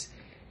us,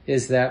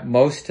 is that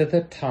most of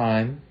the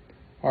time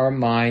our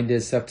mind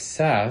is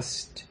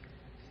obsessed,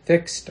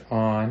 fixed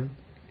on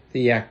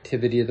the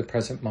activity of the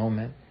present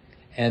moment,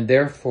 and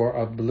therefore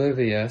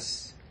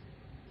oblivious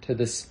to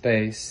the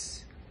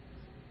space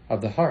of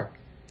the heart,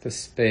 the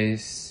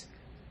space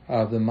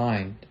of the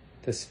mind,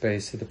 the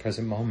space of the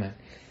present moment.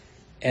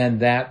 And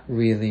that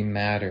really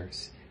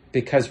matters,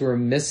 because we're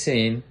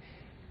missing,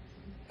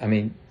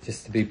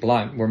 just to be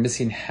blunt, we're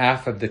missing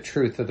half of the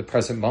truth of the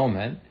present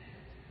moment,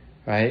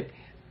 right?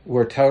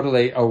 We're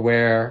totally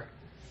aware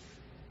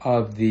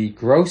of the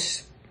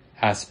gross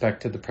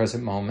aspect of the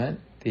present moment,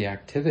 the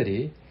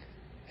activity,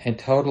 and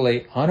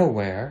totally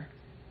unaware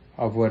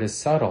of what is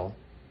subtle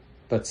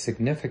but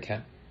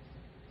significant.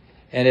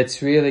 And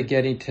it's really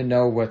getting to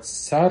know what's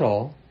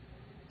subtle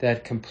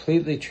that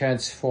completely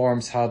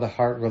transforms how the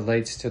heart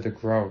relates to the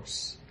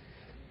gross.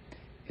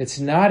 It's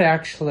not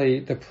actually,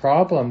 the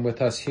problem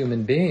with us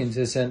human beings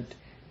isn't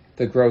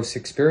the gross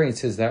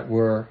experiences that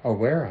we're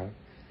aware of.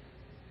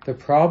 The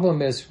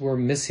problem is we're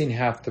missing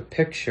half the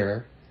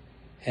picture,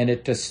 and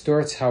it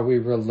distorts how we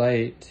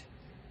relate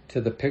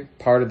to the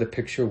part of the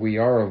picture we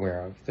are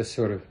aware of, the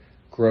sort of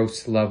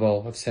gross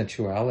level of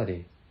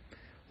sensuality.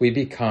 We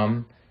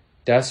become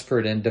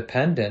desperate and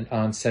dependent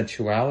on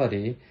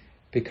sensuality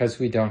because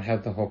we don't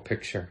have the whole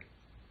picture.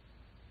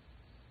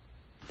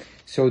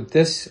 So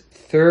this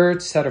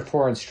third set of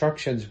 4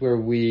 instructions, where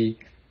we,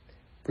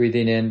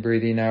 breathing in,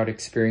 breathing out,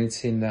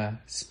 experiencing the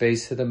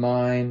space of the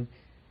mind,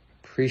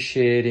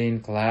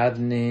 appreciating,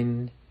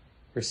 gladdening,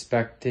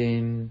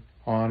 respecting,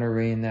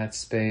 honoring that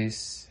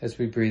space as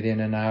we breathe in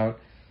and out,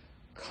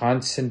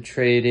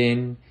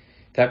 concentrating.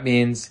 That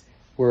means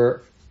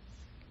we're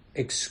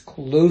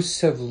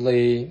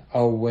exclusively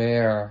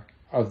aware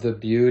of the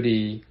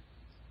beauty,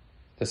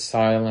 the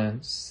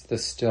silence, the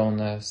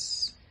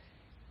stillness,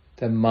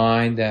 the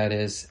mind that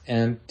is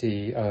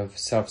empty of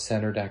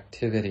self-centered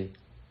activity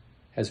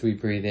as we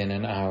breathe in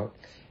and out.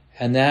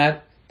 And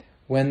that,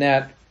 when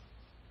that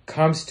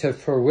comes to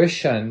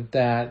fruition,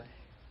 that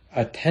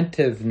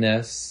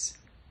attentiveness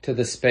to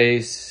the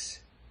space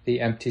the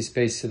empty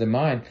space of the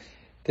mind,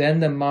 then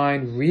the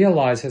mind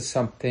realizes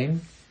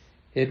something.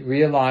 It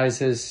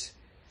realizes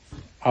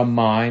a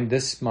mind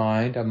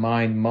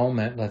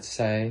moment, let's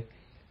say,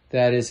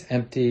 that is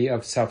empty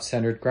of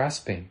self-centered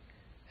grasping,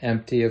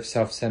 empty of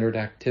self-centered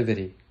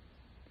activity.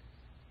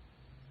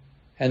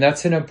 And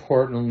that's an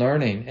important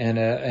learning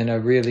and a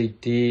really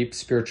deep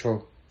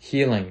spiritual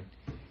healing,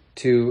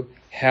 to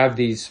have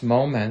these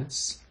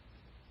moments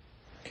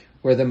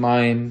where the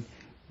mind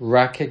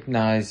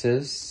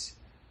recognizes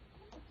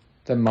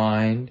the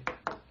mind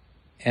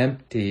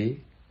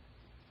empty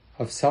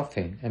of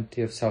selfing,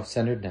 empty of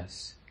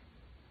self-centeredness.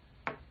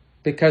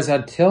 Because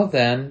until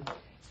then,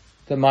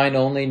 the mind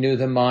only knew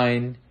the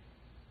mind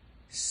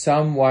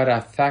somewhat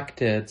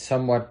affected,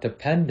 somewhat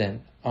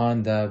dependent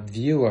on the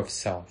view of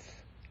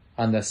self,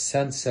 on the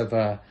sense of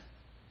a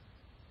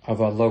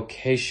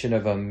location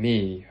of a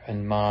me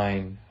and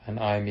mine, an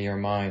I, me, or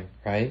mine,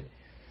 right?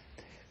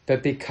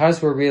 But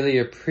because we're really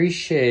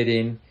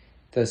appreciating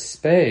the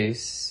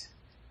space,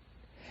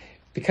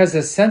 because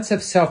the sense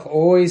of self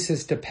always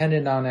is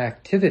dependent on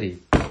activity.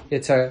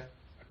 It's a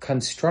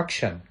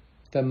construction.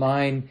 The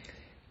mind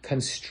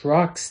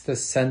constructs the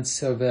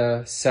sense of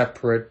a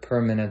separate,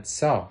 permanent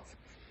self.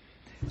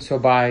 So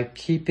by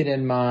keeping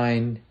in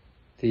mind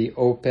the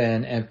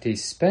open, empty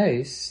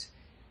space,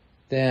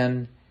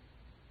 then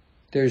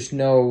there's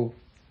no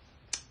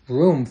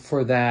room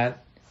for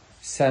that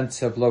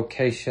sense of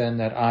location,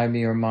 that I,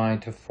 me, or mine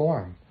to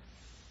form.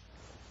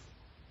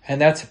 And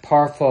that's a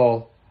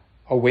powerful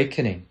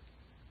awakening.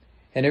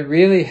 And it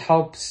really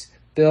helps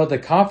build the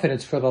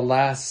confidence for the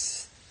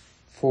last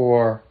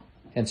 4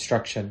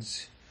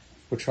 instructions,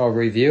 which I'll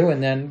review,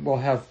 and then we'll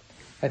have,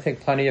 I think,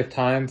 plenty of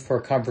time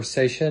for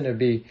conversation. It'd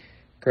be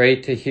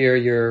great to hear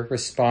your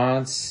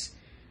response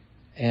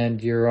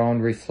and your own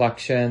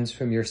reflections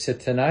from your sit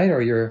tonight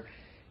or your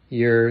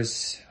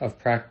years of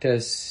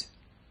practice.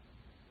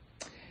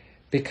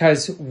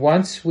 Because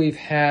once we've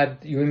had,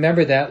 you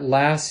remember that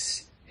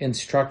last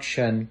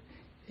instruction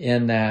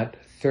in that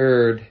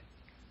third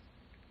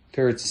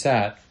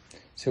set.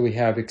 So we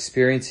have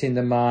experiencing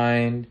the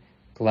mind,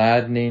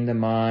 gladdening the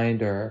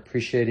mind or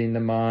appreciating the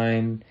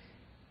mind,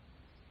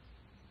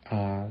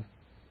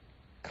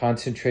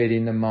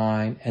 concentrating the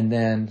mind, and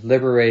then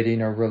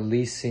liberating or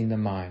releasing the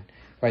mind.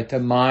 Right? The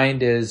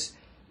mind is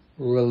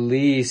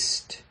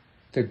released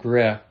the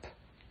grip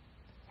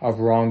of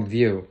wrong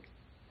view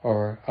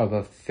or of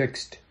a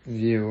fixed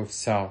view of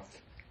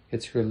self.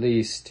 It's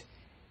released.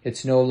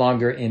 It's no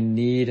longer in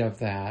need of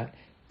that.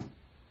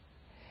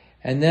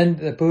 And then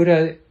the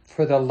Buddha,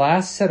 for the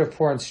last set of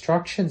 4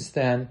 instructions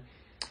then,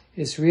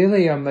 is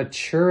really a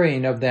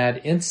maturing of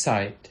that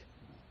insight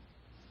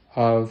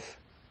of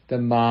the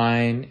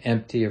mind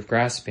empty of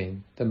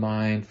grasping, the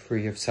mind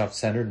free of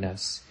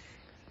self-centeredness.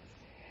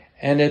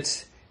 And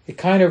it's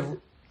kind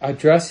of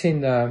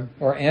addressing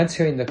or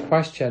answering the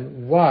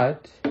question,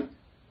 what,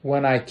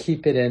 when I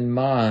keep it in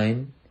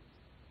mind,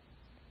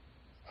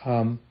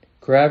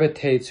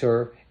 gravitates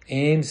or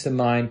aims the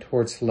mind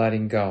towards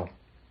letting go,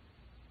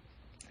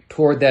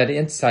 toward that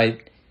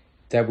insight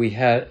that we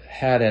had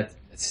at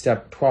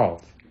step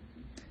 12.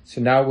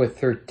 So now with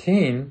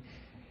 13,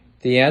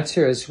 the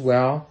answer is,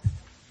 well,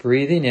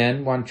 breathing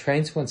in, one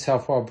trains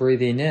oneself while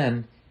breathing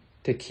in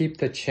to keep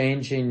the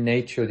changing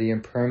nature, the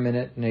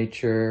impermanent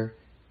nature,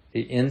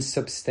 the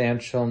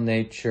insubstantial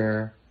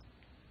nature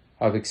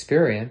of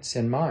experience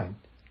in mind.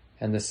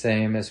 And the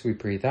same as we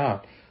breathe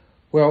out.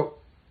 Well,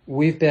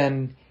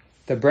 the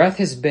breath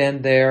has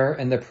been there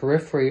in the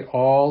periphery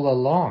all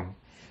along.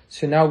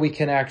 So now we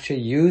can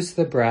actually use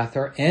the breath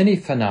or any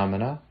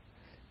phenomena,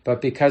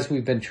 but because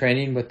we've been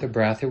training with the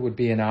breath, it would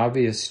be an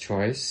obvious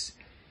choice.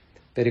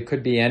 But it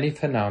could be any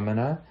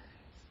phenomena,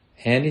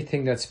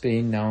 anything that's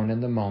being known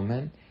in the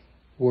moment.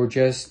 We're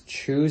just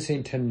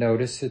choosing to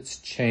notice its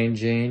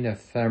changing,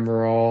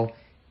 ephemeral,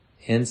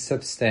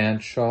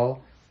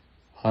 insubstantial,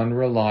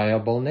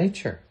 unreliable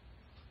nature.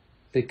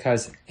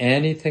 Because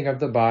anything of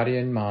the body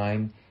and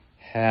mind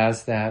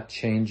has that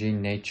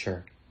changing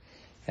nature.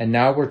 And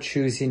now we're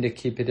choosing to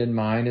keep it in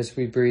mind as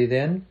we breathe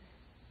in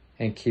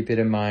and keep it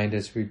in mind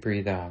as we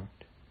breathe out.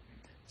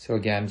 So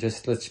again,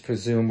 just let's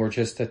presume we're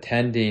just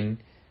attending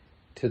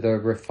to the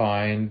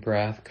refined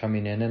breath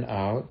coming in and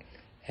out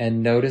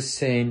and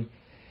noticing,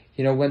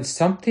 when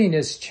something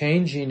is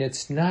changing,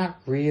 it's not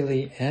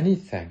really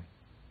anything,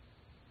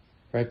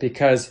 right?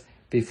 Because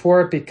before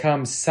it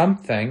becomes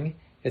something,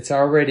 it's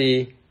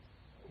already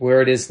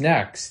where it is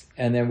next,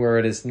 and then where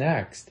it is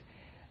next.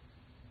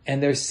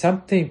 And there's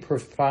something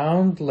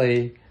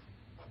profoundly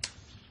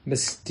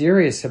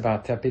mysterious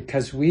about that,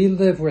 because we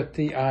live with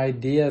the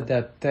idea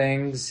that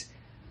things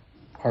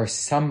are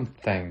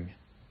something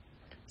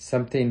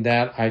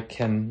that I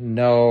can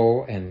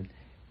know and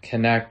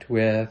connect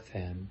with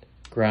and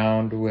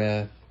ground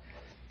with.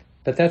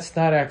 But that's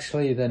not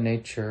actually the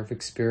nature of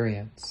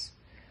experience.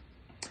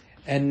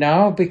 And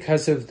now,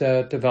 because of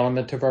the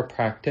development of our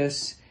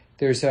practice,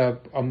 there's a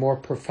more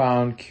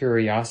profound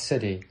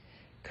curiosity,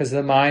 because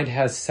the mind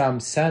has some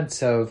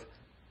sense of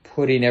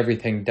putting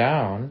everything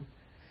down.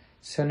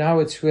 So now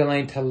it's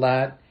willing to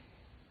let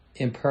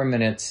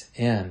impermanence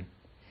in.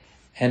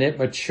 And it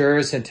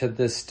matures into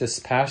this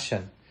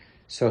dispassion.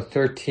 So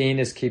 13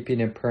 is keeping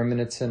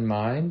impermanence in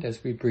mind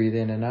as we breathe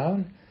in and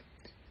out.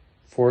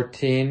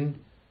 14,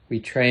 we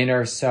train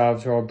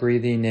ourselves while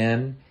breathing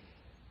in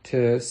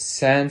to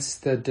sense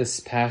the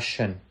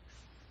dispassion,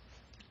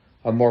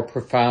 a more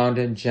profound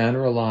and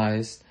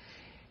generalized.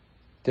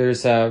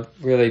 There's a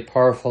really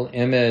powerful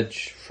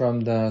image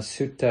from the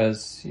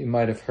suttas you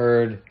might have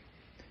heard,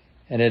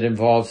 and it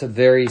involves a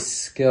very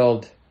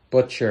skilled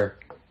butcher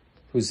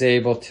who's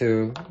able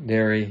to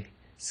very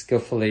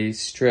skillfully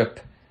strip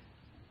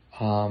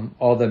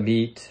all the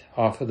meat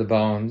off of the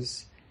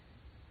bones.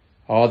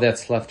 All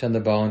that's left in the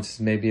bones is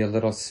maybe a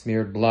little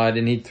smeared blood,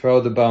 and he'd throw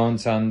the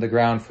bones on the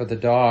ground for the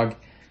dog.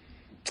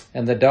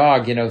 And the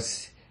dog,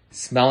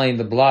 smelling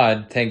the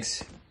blood,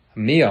 thinks a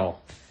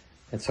meal.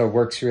 And so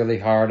works really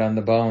hard on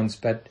the bones,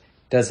 but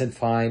doesn't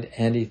find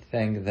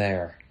anything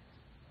there,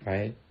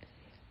 right?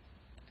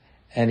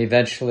 And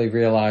eventually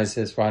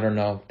realizes, well, I don't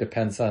know,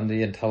 depends on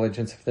the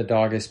intelligence of the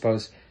dog, I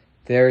suppose,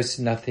 there's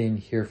nothing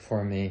here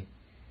for me.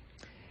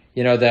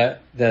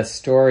 The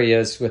story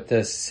is with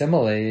this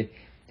simile,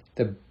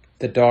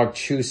 the dog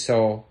chews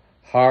so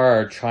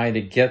hard trying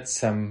to get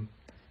some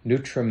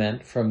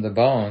nutriment from the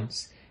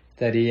bones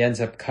that he ends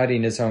up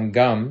cutting his own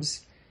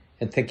gums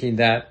and thinking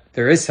that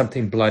there is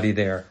something bloody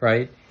there,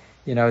 right?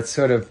 It's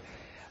sort of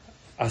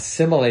a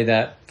simile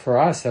that for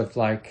us of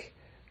like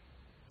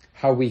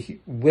how we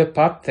whip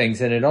up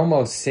things, and it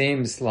almost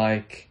seems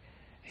like,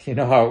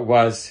 how it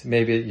was,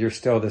 maybe you're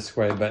still this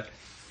way, but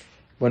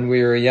when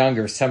we were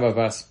younger, some of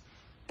us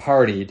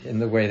partied in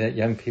the way that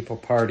young people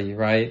party,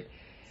 right?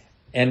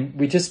 And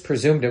we just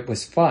presumed it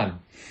was fun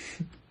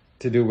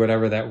to do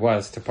whatever that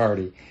was, to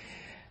party,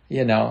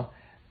 And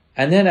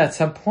then at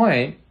some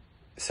point,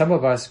 some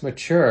of us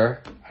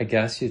mature, I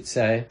guess you'd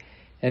say,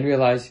 and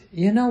realize,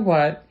 you know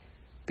what?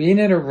 Being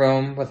in a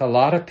room with a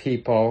lot of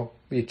people,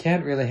 you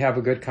can't really have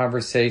a good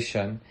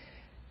conversation,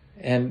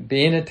 and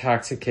being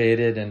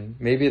intoxicated, and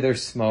maybe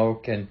there's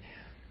smoke, and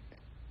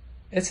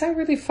it's not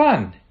really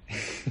fun.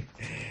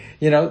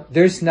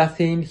 There's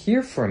nothing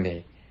here for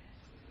me.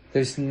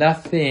 There's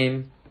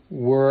nothing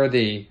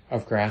worthy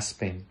of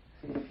grasping.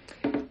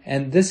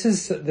 And this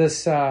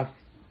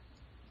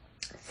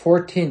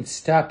 14th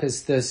step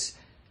is this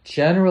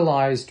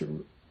generalized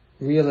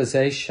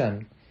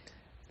realization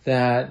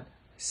that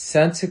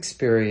sense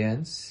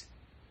experience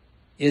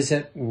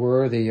isn't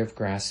worthy of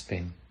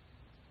grasping.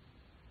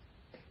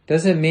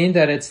 Doesn't mean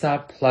that it's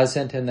not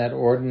pleasant in that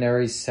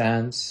ordinary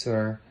sense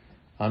or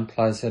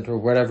unpleasant or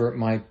whatever it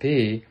might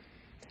be.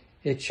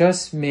 It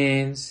just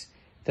means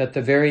that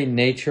the very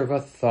nature of a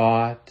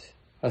thought,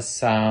 a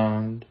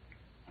sound,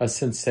 a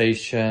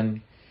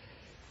sensation,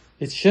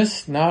 it's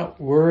just not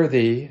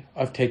worthy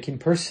of taking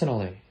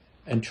personally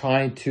and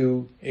trying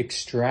to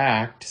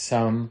extract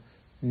some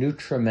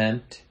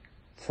nutriment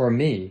for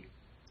me.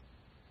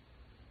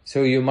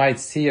 So you might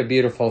see a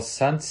beautiful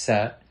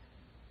sunset,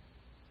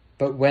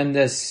 but when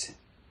this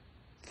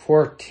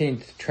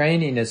 14th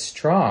training is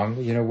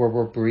strong, where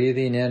we're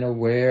breathing in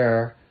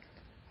aware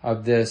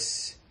of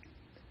this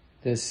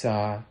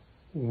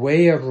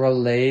way of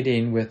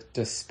relating with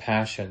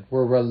dispassion.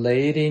 We're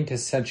relating to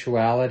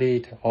sensuality,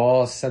 to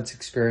all sense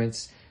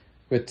experience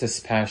with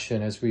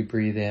dispassion as we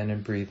breathe in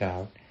and breathe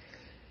out.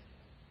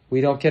 We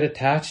don't get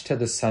attached to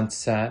the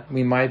sunset.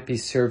 We might be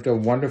served a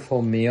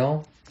wonderful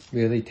meal,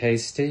 really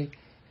tasty,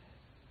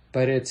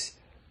 but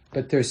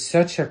there's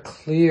such a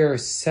clear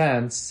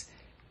sense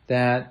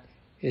that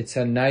it's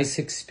a nice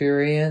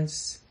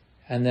experience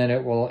and then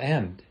it will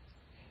end.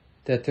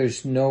 That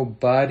there's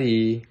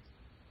nobody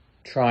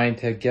trying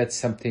to get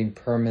something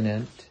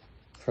permanent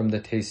from the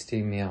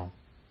tasty meal.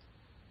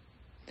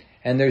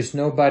 And there's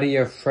nobody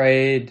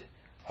afraid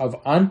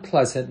of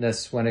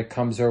unpleasantness when it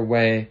comes our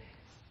way,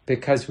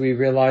 because we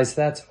realize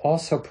that's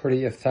also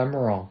pretty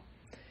ephemeral.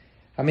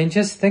 I mean,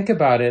 just think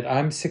about it.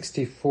 I'm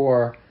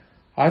 64.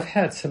 I've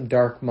had some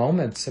dark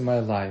moments in my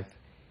life.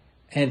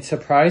 And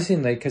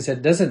surprisingly, because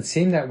it doesn't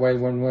seem that way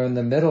when we're in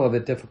the middle of a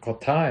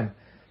difficult time,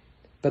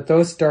 but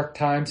those dark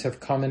times have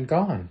come and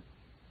gone.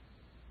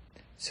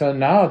 So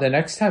now, the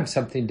next time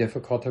something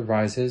difficult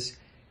arises,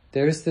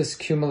 there's this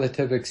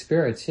cumulative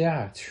experience.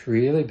 Yeah, it's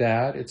really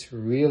bad, it's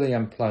really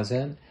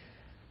unpleasant,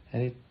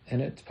 and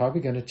it's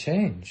probably going to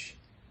change.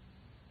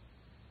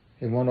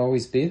 It won't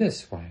always be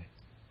this way.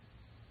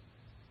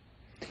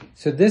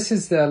 So this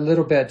is a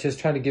little bit, just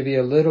trying to give you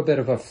a little bit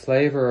of a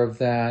flavor of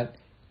that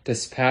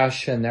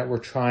dispassion that we're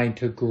trying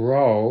to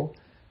grow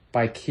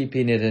by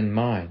keeping it in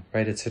mind,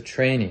 right? It's a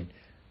training.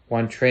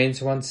 One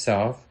trains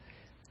oneself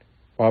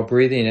while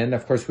breathing in.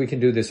 Of course, we can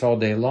do this all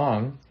day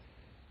long,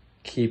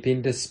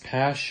 keeping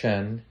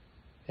dispassion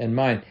in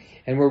mind.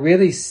 And we're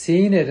really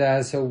seeing it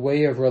as a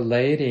way of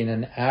relating,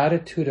 an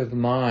attitude of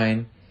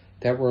mind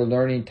that we're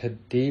learning to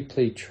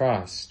deeply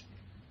trust.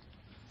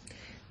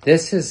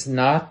 This is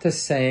not the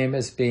same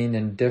as being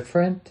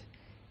indifferent.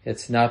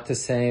 It's not the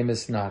same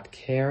as not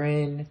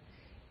caring.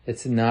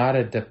 It's not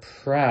a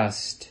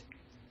depressed.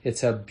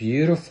 It's a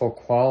beautiful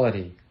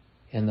quality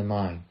in the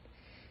mind.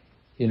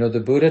 The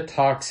Buddha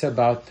talks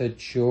about the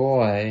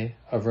joy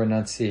of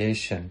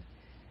renunciation.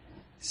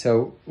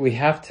 So we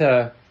have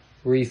to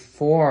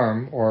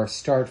reform or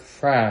start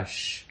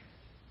fresh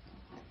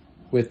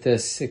with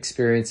this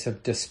experience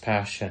of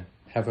dispassion.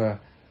 Have a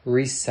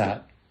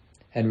reset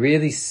and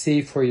really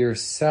see for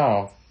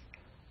yourself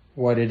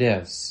what it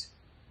is.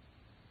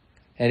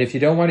 And if you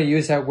don't want to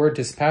use that word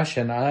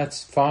dispassion,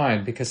 that's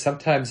fine, because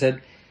sometimes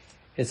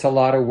it's a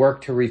lot of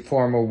work to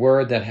reform a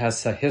word that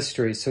has a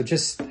history. So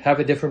just have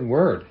a different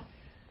word,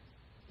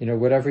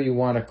 whatever you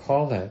want to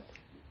call it.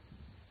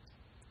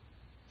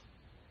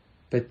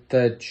 But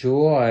the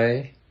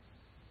joy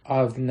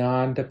of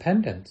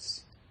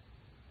non-dependence.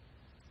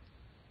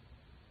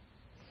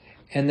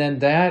 And then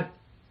that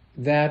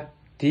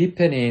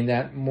deepening,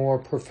 that more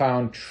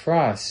profound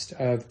trust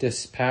of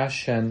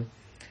dispassion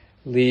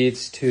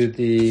leads to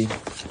the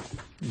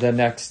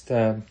next,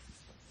 so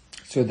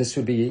this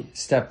would be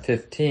step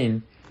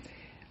 15.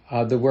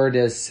 The word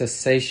is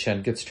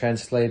cessation, gets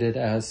translated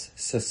as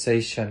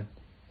cessation.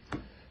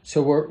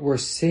 So we're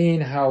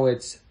seeing how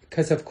it's,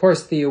 because of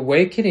course the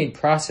awakening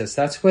process,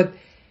 that's what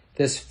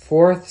this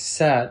fourth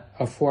set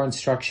of 4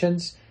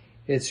 instructions,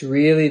 it's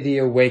really the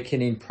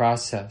awakening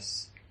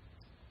process.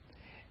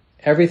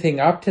 Everything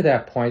up to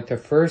that point, the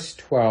first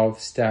 12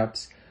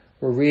 steps,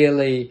 were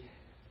really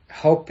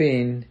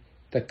helping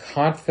the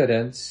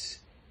confidence,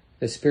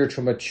 the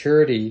spiritual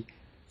maturity,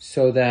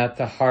 so that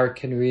the heart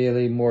can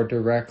really more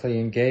directly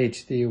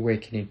engage the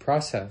awakening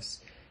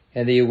process.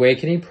 And the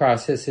awakening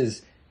process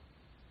is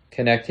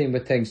connecting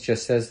with things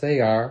just as they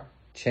are,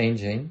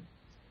 changing.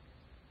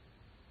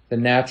 The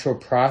natural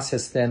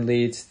process then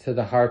leads to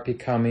the heart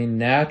becoming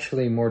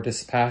naturally more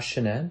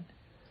dispassionate.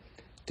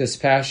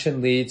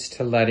 Dispassion leads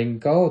to letting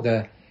go,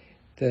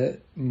 the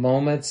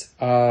moments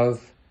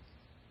of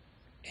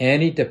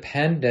any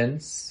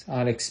dependence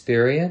on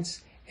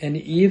experience, and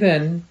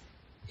even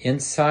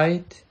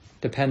insight,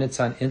 dependence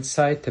on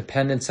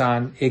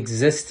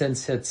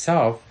existence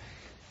itself.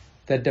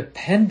 The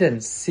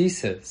dependence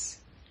ceases.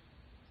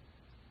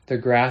 The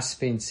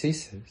grasping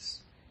ceases.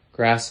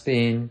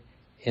 Grasping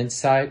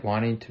insight,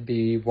 wanting to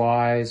be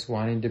wise,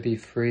 wanting to be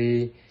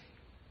free.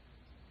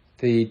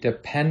 The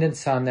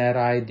dependence on that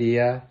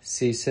idea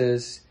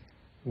ceases.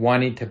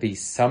 Wanting to be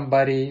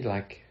somebody,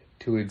 like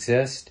to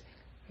exist,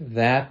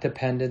 that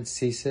dependence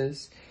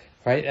ceases,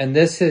 right? And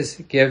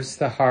this gives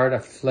the heart a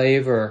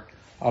flavor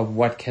of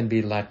what can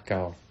be let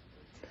go.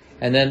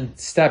 And then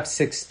step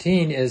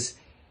 16 is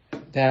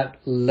that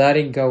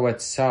letting go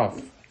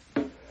itself.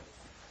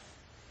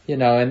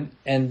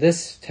 And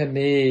this to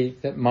me,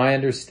 that my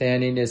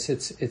understanding is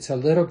it's a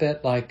little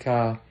bit like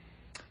a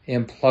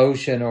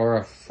implosion or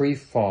a free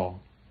fall.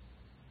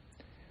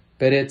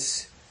 But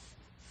it's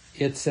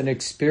an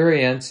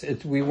experience.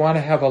 We want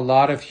to have a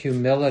lot of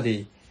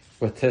humility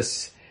with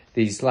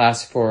these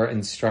last 4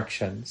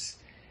 instructions.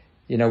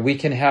 We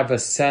can have a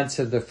sense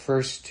of the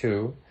first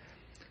 2,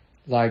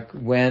 like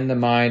when the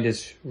mind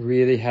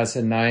really has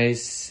a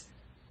nice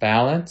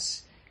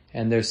balance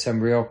and there's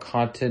some real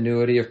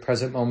continuity of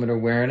present moment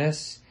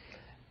awareness,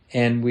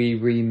 and we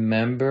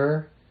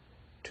remember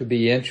to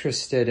be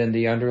interested in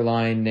the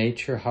underlying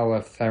nature, how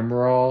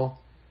ephemeral.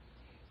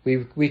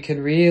 We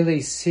can really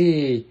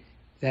see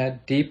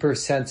that deeper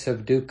sense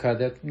of dukkha,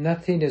 that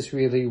nothing is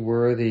really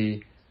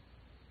worthy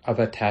of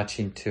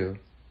attaching to,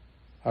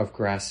 of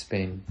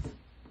grasping.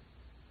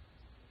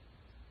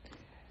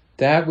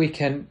 That we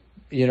can,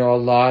 a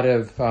lot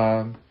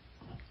of,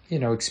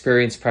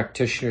 experienced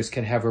practitioners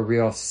can have a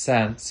real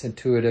sense,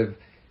 intuitive,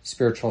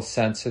 spiritual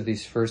sense of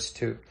these first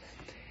 2.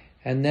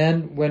 And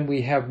then when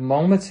we have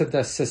moments of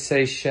the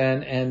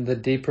cessation and the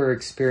deeper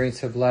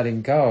experience of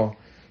letting go,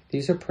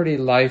 these are pretty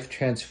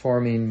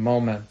life-transforming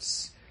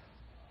moments.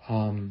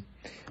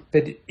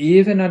 But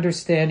even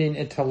understanding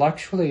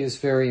intellectually is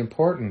very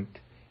important.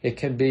 It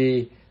can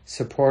be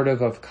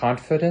supportive of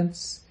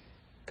confidence,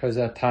 because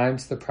at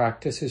times the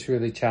practice is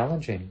really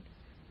challenging,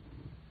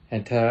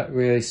 and to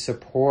really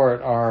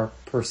support our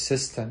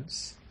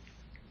persistence.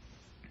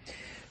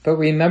 But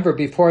remember,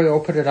 before I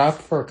open it up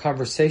for a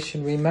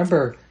conversation,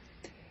 remember,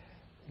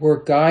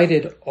 we're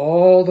guided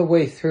all the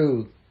way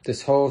through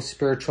this whole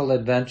spiritual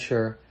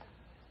adventure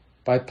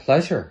by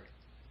pleasure.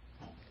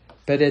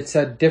 But it's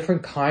a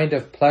different kind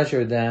of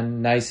pleasure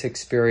than nice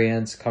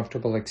experience,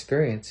 comfortable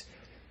experience.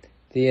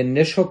 The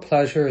initial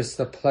pleasure is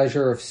the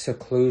pleasure of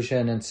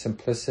seclusion and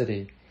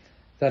simplicity,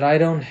 that I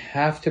don't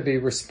have to be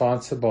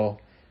responsible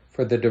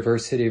for the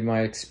diversity of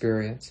my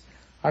experience.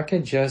 I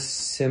can just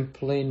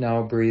simply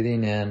know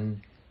breathing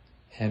in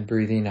and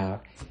breathing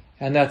out.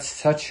 And that's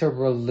such a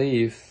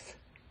relief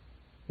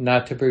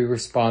not to be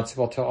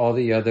responsible to all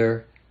the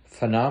other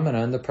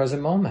phenomena in the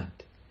present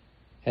moment,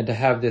 and to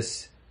have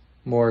this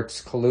more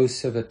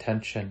exclusive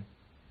attention.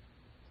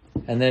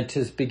 And then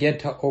to begin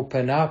to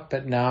open up,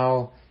 but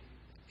now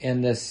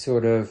in this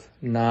sort of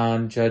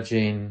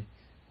non-judging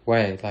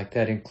way, like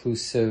that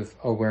inclusive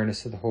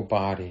awareness of the whole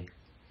body.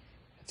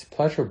 It's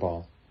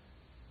pleasurable.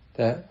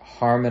 The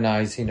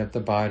harmonizing of the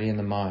body and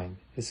the mind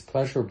is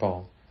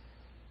pleasurable.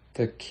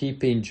 The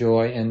keeping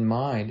joy in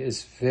mind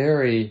is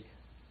very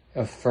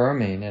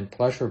affirming and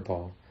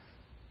pleasurable.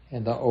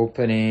 And the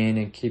opening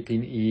and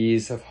keeping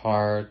ease of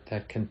heart,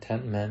 that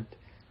contentment,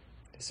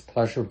 is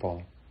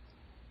pleasurable.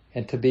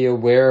 And to be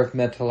aware of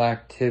mental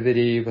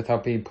activity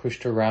without being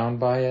pushed around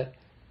by it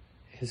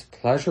is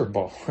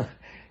pleasurable.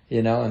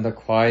 And the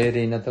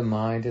quieting of the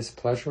mind is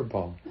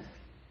pleasurable.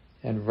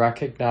 And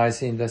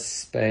recognizing the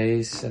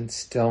space and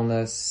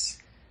stillness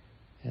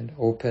and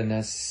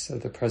openness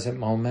of the present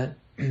moment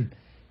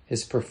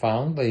is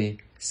profoundly,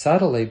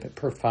 subtly, but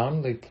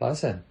profoundly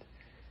pleasant.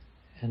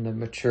 And the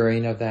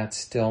maturing of that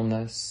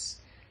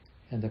stillness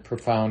and the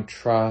profound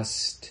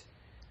trust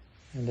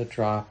and the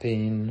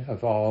dropping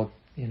of all,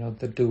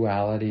 the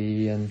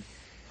duality and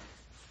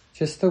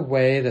just the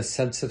way the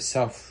sense of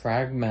self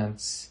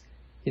fragments,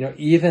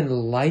 even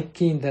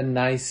liking the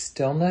nice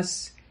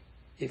stillness,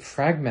 it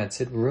fragments,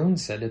 it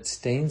ruins it, it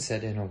stains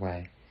it in a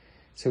way.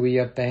 So we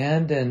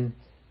abandon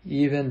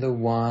even the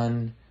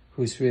one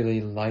who's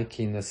really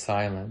liking the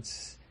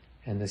silence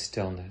and the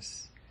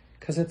stillness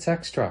because it's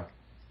extra.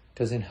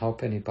 Doesn't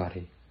help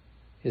anybody,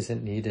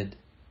 isn't needed.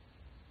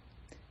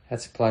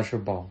 That's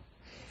pleasurable.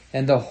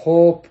 And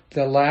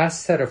the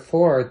last set of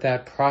 4,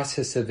 that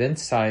process of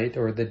insight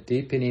or the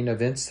deepening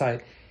of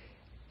insight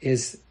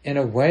is in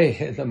a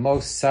way the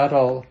most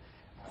subtle,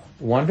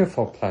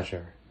 wonderful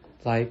pleasure.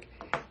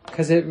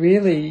 Because it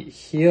really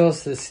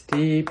heals this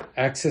deep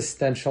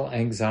existential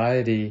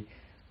anxiety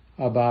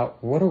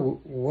about what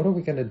are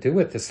we going to do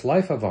with this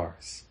life of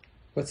ours?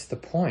 What's the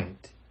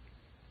point?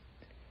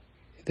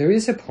 There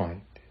is a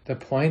point. The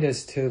point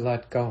is to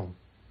let go.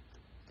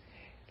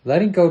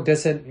 Letting go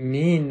doesn't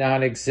mean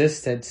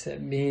non-existence.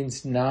 It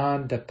means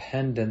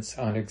non-dependence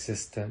on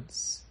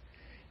existence.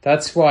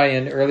 That's why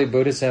in early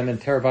Buddhism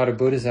and Theravada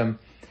Buddhism,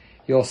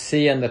 you'll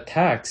see in the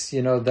text,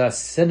 one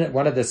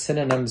of the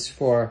synonyms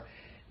for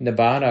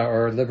nibbana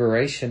or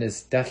liberation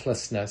is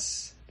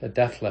deathlessness, the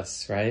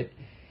deathless, right?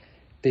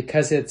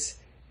 Because it's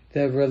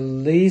the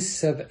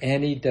release of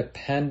any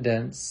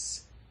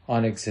dependence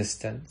on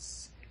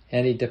existence,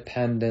 any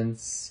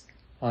dependence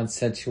on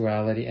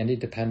sensuality, any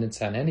dependence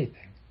on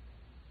anything.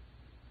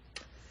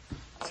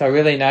 So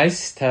really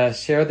nice to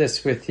share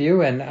this with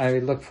you, and I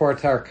look forward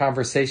to our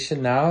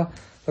conversation now.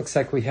 Looks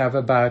like we have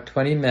about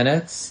 20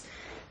 minutes,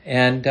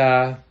 and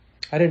I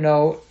don't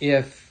know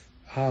if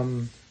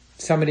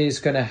somebody is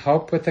going to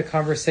help with the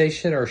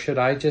conversation, or should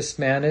I just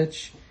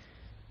manage?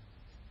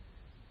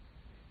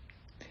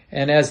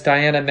 And as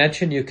Diana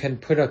mentioned, you can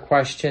put a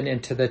question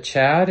into the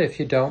chat if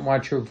you don't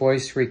want your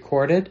voice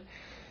recorded.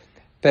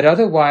 But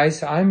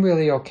otherwise, I'm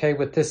really okay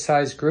with this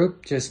size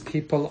group, just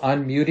people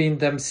unmuting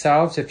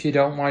themselves. If you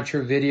don't want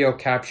your video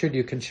captured,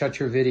 you can shut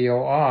your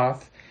video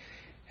off,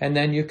 and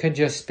then you can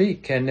just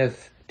speak. And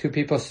if 2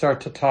 people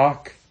start to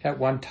talk at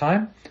one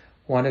time,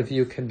 one of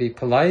you can be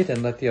polite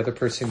and let the other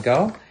person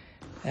go,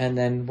 and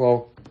then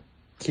we'll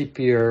keep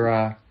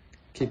you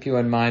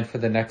in mind for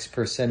the next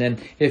person. And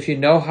if you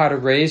know how to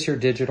raise your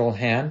digital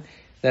hand,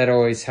 that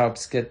always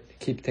helps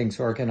keep things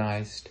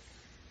organized.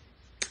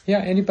 Yeah,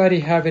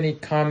 anybody have any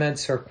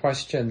comments or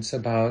questions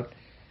about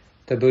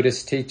the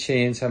Buddhist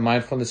teachings on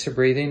mindfulness of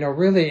breathing, or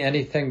really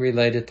anything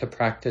related to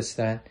practice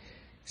that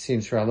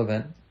seems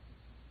relevant?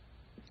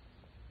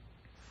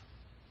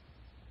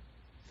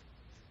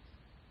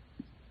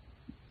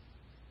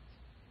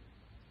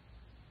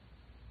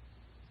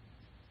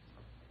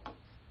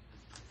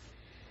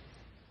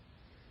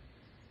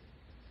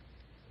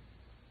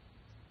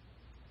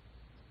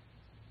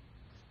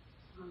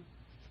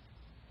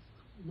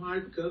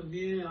 Mark,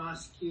 may I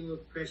ask you a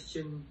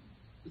question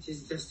which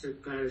is just a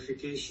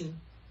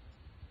clarification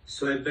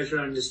so I better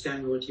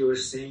understand what you were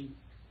saying?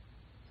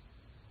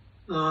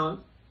 So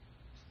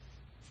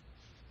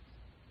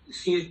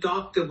you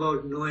talked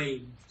about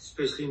knowing,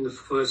 especially in the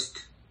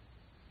first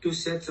 2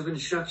 sets of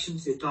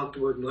instructions, you talked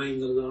about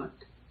knowing a lot.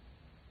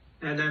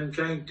 And I'm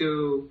trying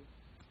to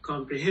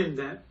comprehend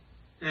that.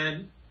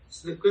 And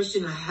so the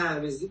question I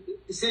have is,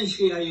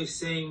 essentially, are you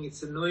saying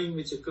it's a knowing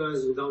which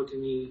occurs without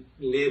any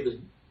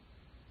labeling?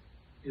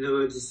 In other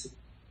words,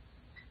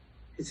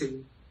 it's a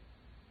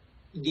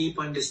deep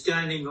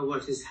understanding of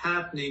what is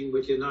happening,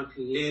 but you're not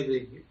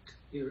labeling it.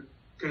 You're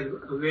kind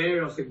of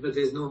aware of it, but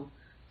there's no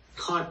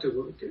thought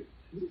about it.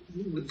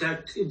 Would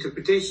that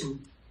interpretation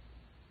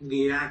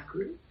be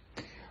accurate?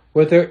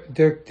 Well,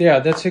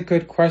 that's a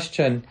good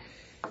question.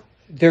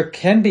 There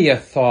can be a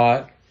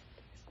thought,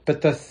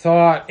 but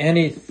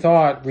any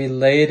thought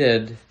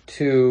related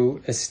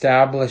to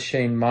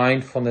establishing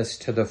mindfulness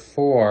to the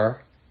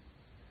fore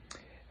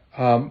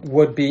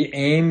would be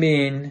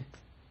aiming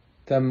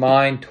the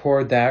mind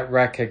toward that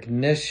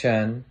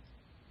recognition,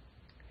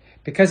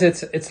 because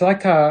it's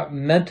like a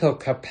mental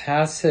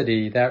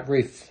capacity, that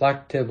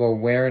reflective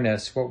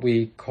awareness, what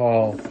we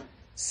call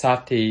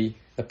sati,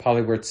 the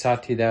Pali word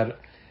sati, that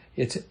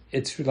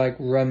it's like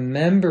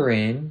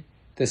remembering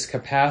this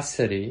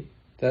capacity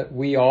that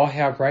we all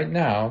have right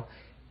now.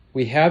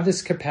 We have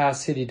this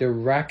capacity to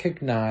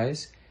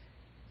recognize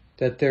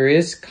that there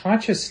is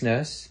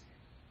consciousness.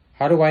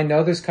 How do I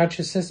know there's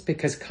consciousness?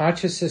 Because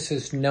consciousness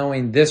is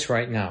knowing this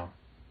right now.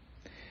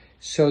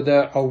 So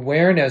the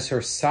awareness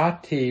or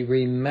sati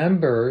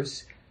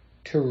remembers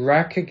to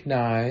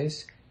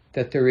recognize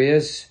that there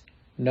is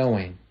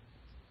knowing.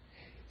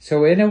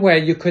 So in a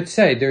way you could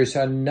say there's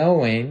a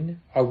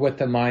knowing of what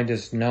the mind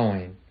is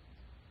knowing.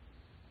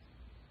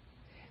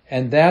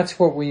 And that's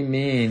what we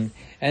mean.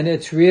 And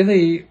it's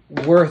really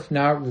worth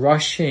not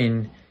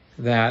rushing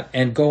that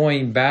and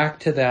going back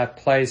to that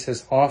place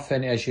as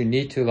often as you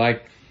need to.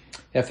 Like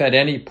if at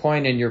any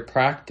point in your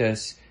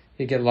practice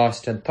you get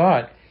lost in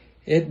thought,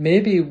 it may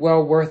be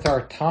well worth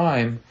our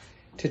time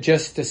to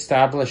just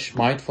establish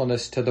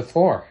mindfulness to the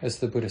fore, as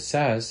the Buddha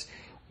says,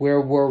 where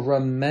we're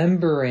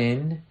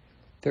remembering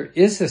there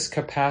is this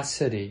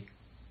capacity.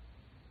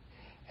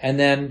 And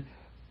then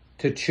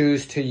to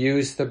choose to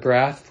use the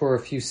breath for a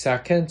few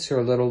seconds or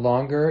a little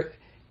longer,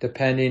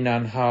 depending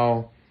on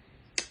how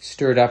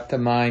stirred up the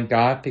mind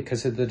got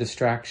because of the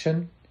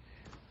distraction.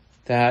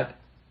 That,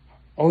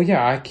 oh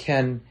yeah, I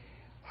can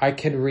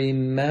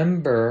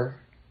remember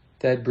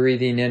that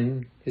breathing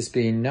in is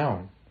being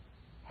known.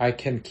 I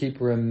can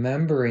keep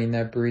remembering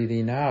that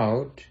breathing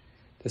out,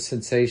 the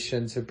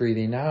sensations of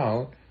breathing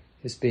out,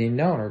 is being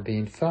known or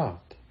being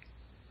felt.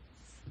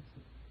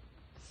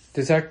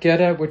 Does that get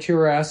at what you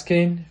were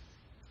asking?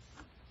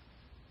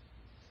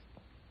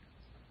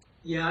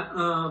 Yeah,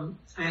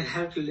 I'd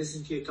have to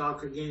listen to your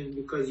talk again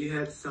because you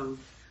had some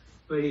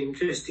very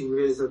interesting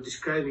ways of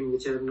describing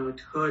which I have not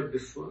heard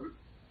before.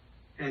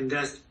 And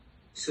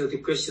so the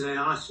question I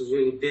asked was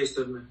really based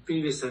on my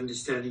previous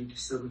understanding to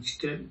some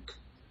extent.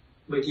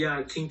 But yeah,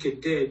 I think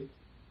it did.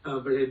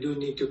 But I do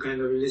need to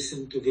kind of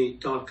listen to the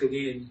talk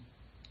again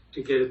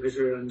to get a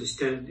better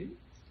understanding.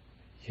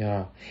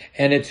 Yeah.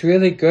 And it's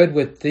really good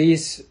with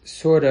these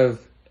sort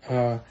of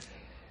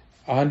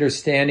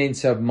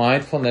understandings of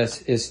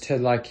mindfulness is to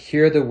like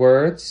hear the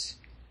words,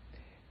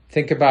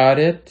 think about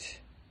it,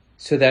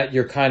 so that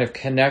you're kind of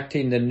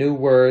connecting the new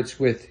words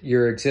with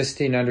your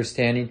existing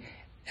understanding,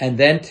 and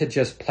then to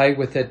just play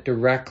with it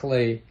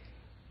directly,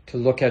 to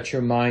look at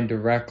your mind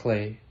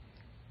directly,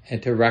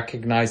 and to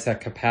recognize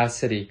that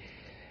capacity,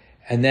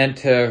 and then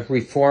to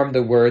reform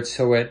the words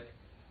so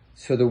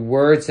the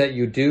words that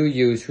you do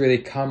use really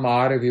come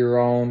out of your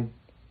own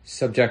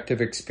subjective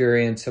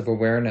experience of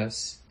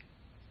awareness.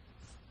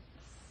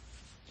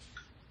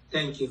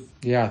 Thank you.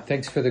 Yeah,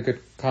 thanks for the good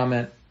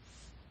comment.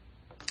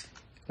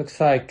 Looks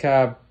like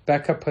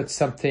Becca put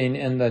something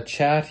in the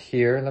chat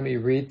here. Let me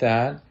read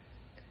that.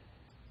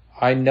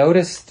 I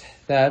noticed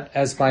that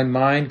as my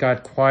mind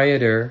got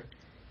quieter,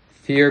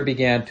 fear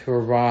began to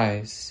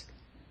arise.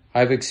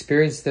 I've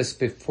experienced this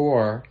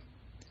before.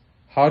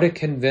 How to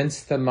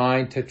convince the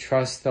mind to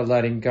trust the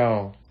letting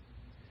go.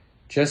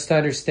 Just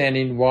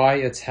understanding why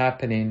it's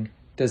happening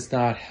does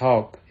not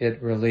help it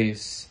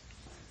release.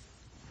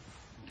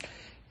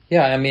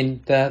 Yeah, I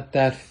mean,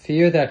 that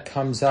fear that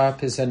comes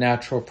up is a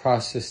natural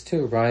process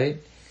too, right?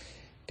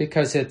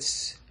 Because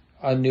it's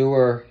a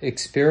newer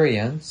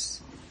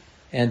experience,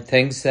 and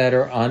things that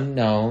are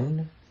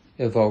unknown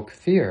evoke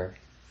fear.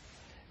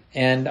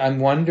 And I'm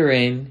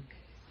wondering,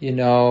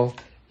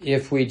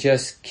 if we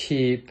just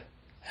keep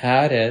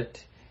at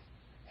it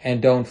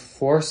and don't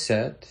force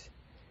it,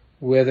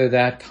 whether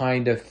that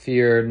kind of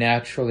fear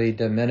naturally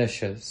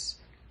diminishes.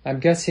 I'm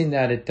guessing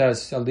that it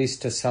does, at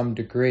least to some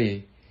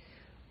degree.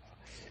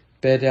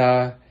 But,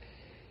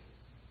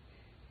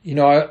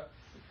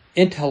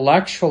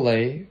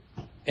 intellectually,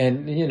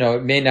 and,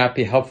 it may not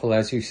be helpful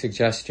as you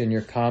suggest in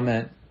your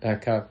comment,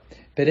 Becca,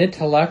 but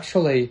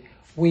intellectually,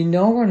 we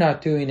know we're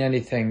not doing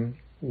anything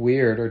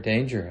weird or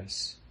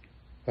dangerous,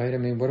 right? I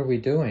mean, what are we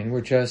doing? We're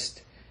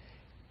just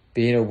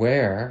being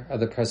aware of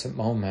the present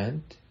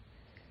moment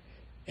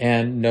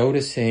and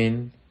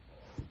noticing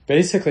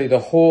basically the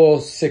whole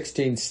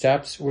 16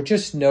 steps. We're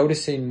just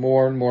noticing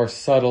more and more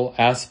subtle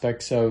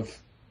aspects of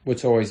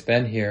what's always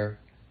been here,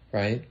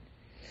 right?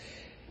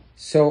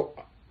 So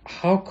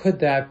how could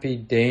that be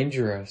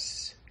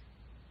dangerous?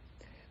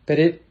 But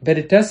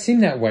it does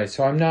seem that way.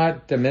 So I'm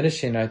not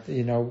diminishing. I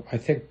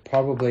think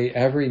probably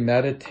every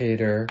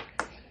meditator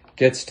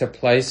gets to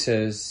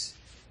places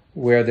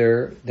where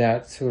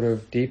that sort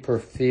of deeper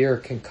fear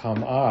can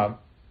come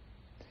up,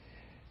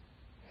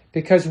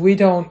 because we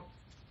don't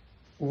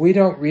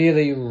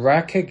really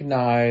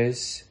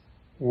recognize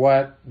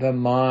what the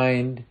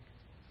mind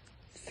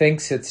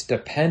thinks it's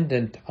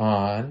dependent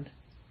on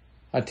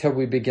until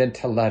we begin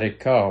to let it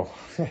go.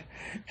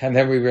 And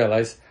then we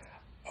realize,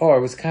 I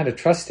was kind of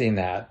trusting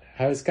that.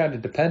 I was kind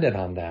of dependent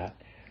on that.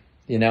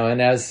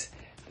 And as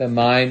the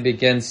mind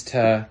begins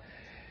to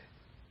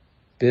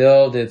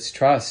build its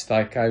trust,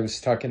 like I was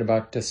talking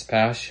about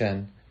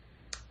dispassion,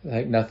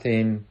 like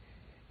nothing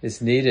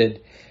is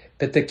needed.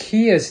 But the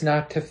key is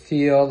not to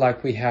feel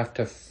like we have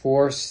to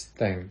force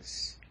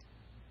things.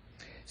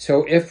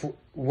 So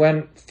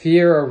when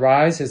fear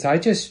arises, I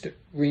just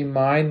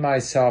remind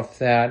myself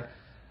that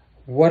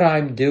what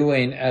I'm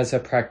doing as a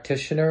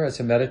practitioner, as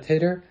a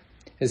meditator,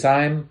 is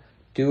I'm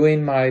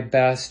doing my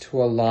best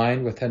to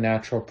align with a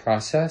natural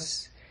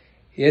process.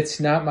 It's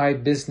not my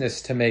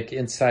business to make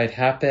insight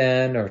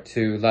happen or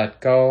to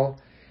let go.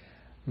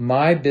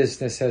 My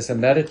business as a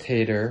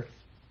meditator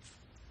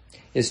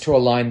is to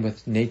align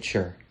with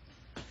nature.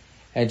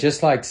 And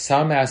just like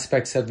some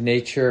aspects of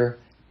nature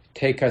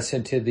take us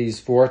into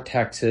these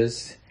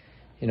vortexes,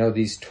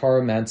 these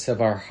torments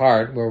of our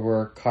heart where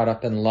we're caught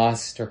up in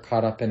lust or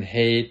caught up in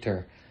hate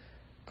or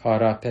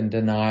caught up in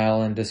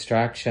denial and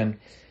distraction.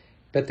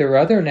 But there are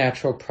other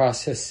natural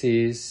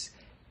processes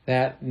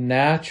that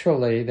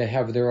naturally, they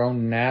have their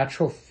own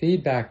natural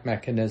feedback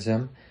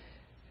mechanism,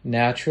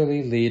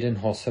 naturally lead in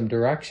wholesome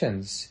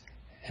directions.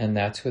 And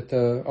that's what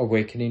the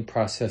awakening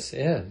process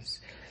is.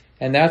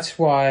 And that's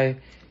why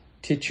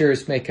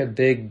teachers make a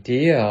big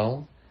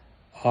deal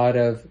out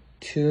of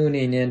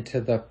tuning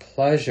into the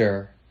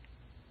pleasure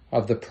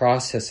of the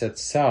process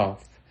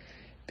itself,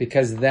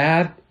 because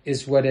that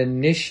is what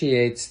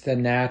initiates the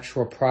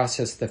natural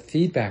process, the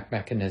feedback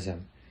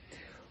mechanism.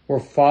 We're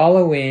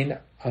following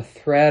a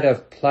thread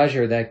of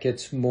pleasure that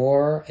gets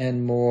more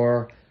and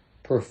more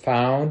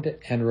profound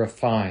and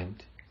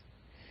refined.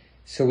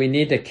 So we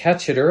need to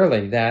catch it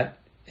early, that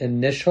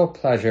initial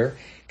pleasure,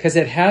 because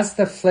it has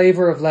the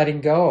flavor of letting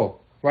go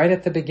right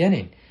at the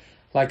beginning.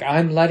 Like,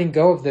 I'm letting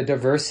go of the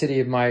diversity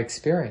of my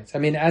experience. I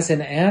mean, as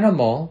an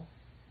animal,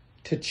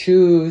 to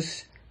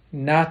choose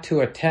not to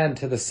attend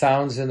to the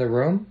sounds in the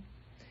room,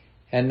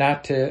 and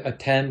not to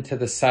attend to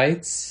the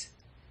sights,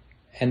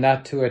 and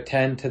not to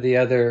attend to the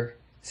other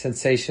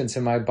sensations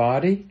in my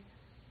body,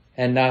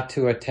 and not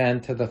to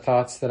attend to the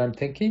thoughts that I'm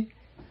thinking,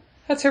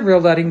 that's a real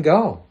letting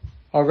go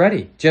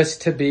already,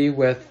 just to be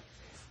with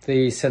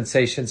the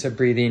sensations of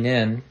breathing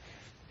in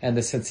and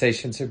the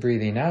sensations of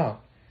breathing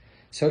out.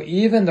 So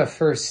even the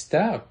first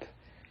step,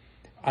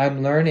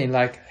 I'm learning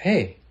like,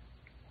 hey,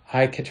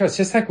 I can trust,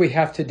 just like we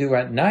have to do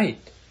at night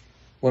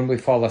when we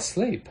fall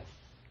asleep.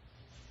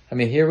 I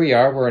mean, here we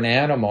are, we're an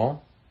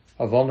animal,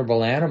 a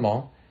vulnerable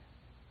animal,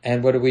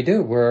 and what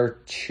do? We're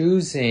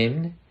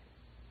choosing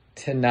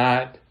to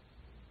not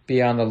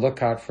be on the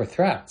lookout for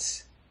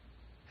threats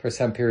for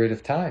some period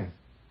of time.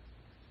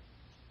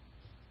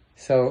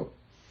 So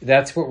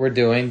that's what we're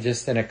doing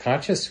just in a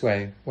conscious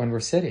way when we're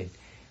sitting,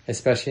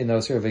 especially in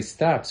those early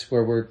steps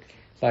where we're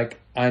like,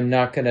 I'm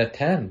not going to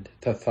attend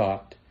to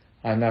thought.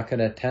 I'm not going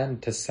to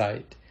attend to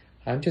sight.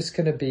 I'm just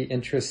going to be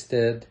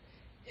interested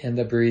in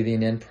the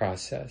breathing in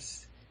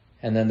process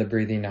and then the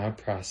breathing out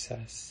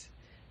process.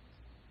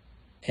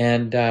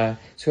 And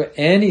so at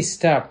any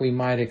step we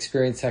might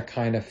experience that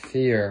kind of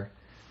fear.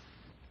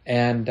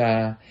 And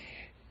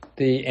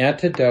the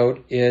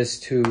antidote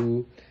is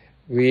to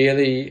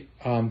really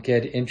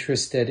get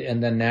interested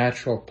in the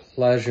natural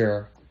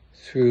pleasure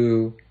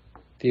through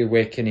the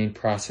awakening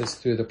process,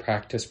 through the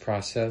practice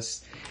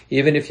process.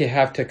 Even if you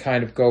have to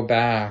kind of go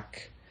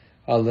back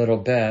a little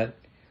bit,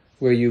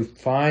 where you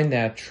find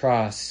that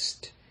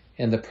trust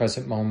in the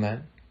present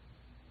moment.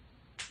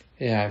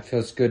 Yeah, it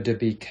feels good to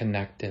be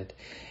connected.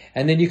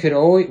 And then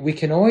we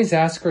can always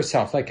ask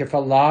ourselves, like if a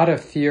lot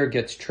of fear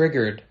gets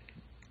triggered,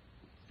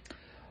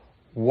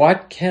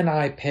 what can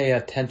I pay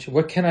attention,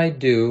 what can I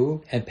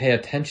do and pay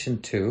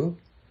attention to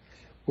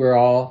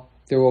where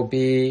there will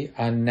be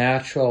a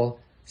natural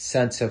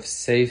sense of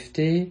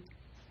safety,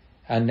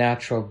 a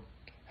natural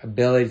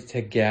ability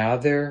to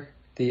gather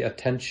the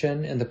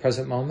attention in the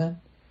present moment?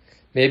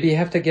 Maybe you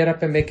have to get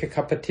up and make a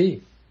cup of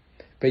tea,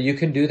 but you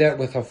can do that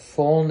with a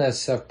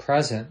fullness of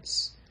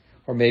presence.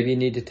 Or maybe you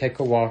need to take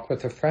a walk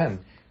with a friend,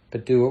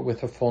 but do it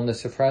with a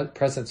fullness of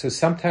presence. So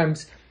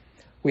sometimes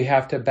we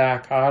have to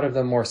back out of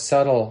the more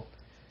subtle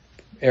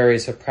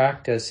areas of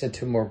practice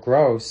into more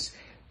gross,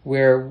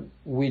 where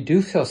we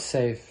do feel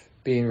safe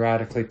being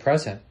radically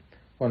present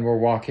when we're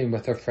walking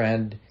with a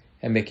friend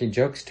and making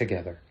jokes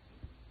together.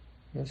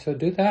 And so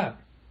do that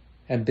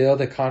and build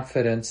the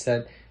confidence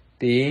that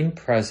being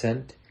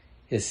present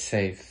is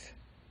safe.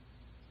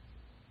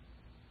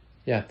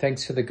 Yeah,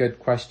 thanks for the good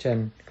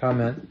question,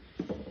 comment.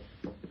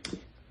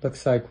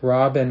 Looks like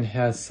Robin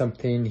has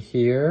something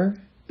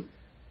here.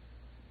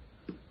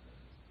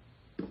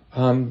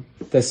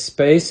 The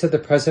space of the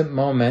present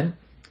moment,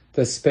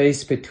 the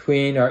space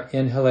between our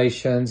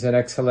inhalations and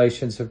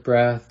exhalations of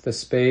breath, the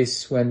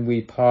space when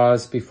we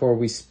pause before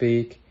we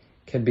speak,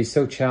 can be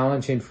so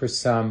challenging for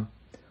some.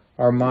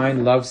 Our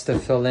mind loves to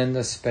fill in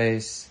the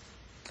space.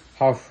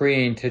 How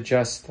freeing to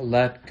just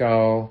let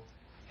go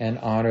and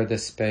honor the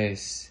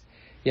space.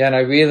 Yeah, and I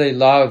really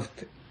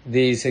loved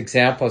these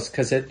examples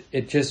because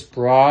it just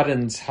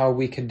broadens how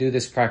we can do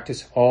this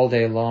practice all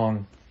day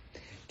long.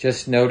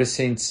 Just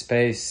noticing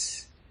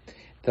space,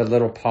 the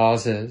little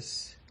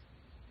pauses.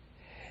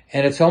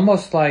 And it's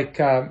almost like,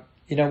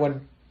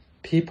 when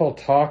people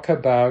talk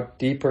about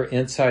deeper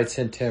insights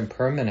into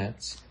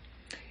impermanence,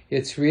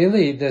 it's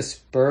really this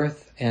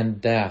birth and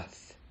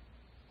death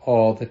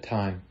all the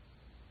time.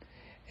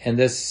 And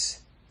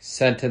this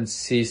sentence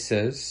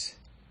ceases.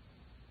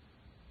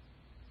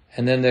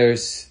 And then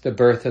there's the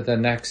birth of the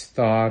next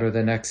thought or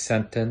the next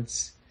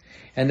sentence.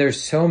 And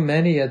there's so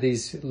many of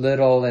these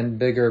little and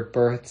bigger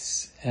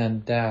births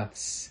and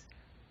deaths.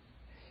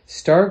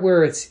 Start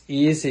where it's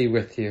easy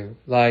with you,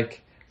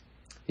 like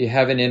you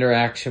have an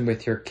interaction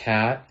with your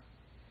cat,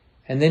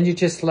 and then you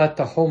just let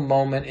the whole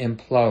moment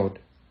implode.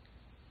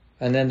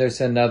 And then there's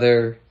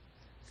another,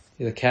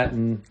 the cat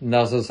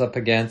nuzzles up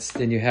against,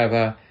 and you have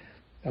a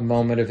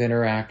moment of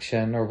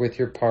interaction, or with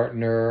your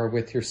partner or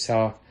with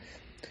yourself.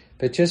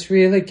 But just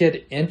really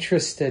get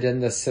interested in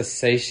the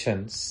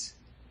cessations.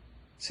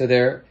 So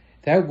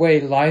that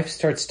way life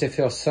starts to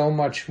feel so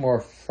much more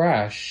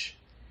fresh,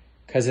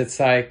 because it's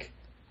like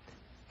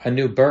a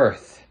new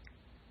birth.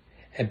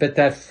 But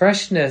that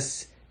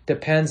freshness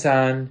depends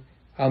on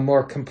a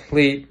more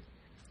complete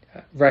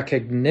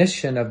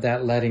recognition of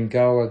that letting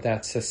go, of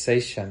that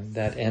cessation,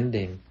 that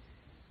ending.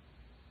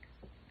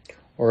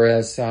 Or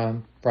as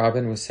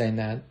Robin was saying,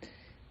 that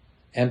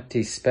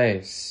empty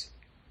space.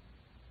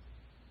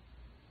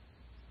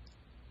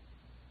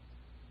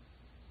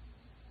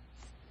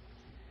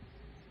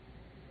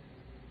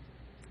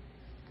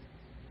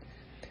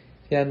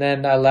 Yeah, and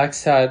then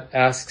Alexa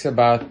asks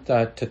about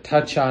to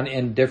touch on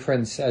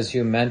indifference, as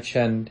you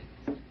mentioned.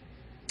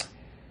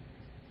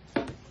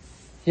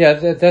 Yeah,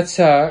 that's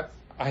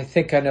I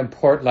think an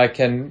important, like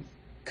in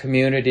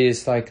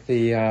communities like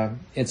the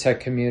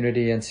Insight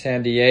community in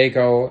San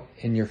Diego,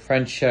 in your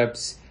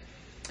friendships,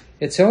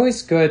 it's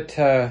always good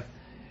to,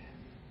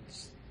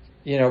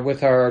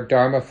 with our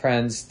Dharma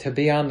friends, to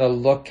be on the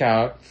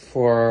lookout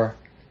for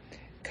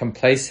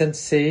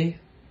complacency,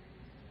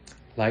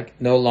 like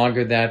no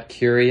longer that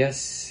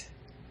curious,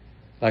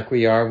 like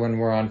we are when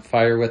we're on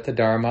fire with the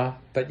Dharma.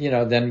 But,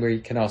 then we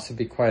can also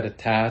be quite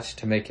attached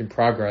to making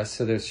progress,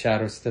 so there's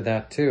shadows to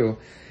that too.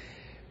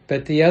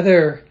 But the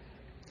other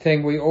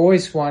thing we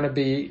always want to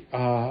be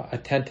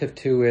attentive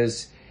to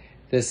is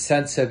this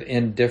sense of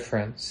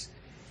indifference.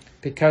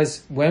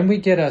 Because when we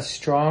get a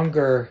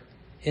stronger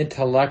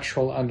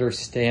intellectual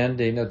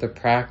understanding of the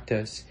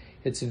practice,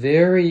 it's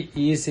very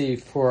easy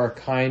for a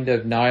kind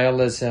of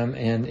nihilism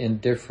and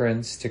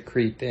indifference to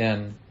creep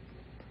in.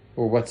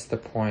 Well, what's the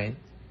point?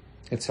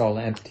 It's all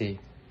empty.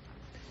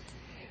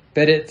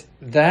 But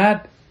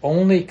that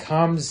only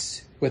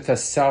comes with a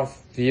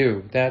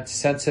self-view. That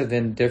sense of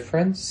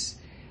indifference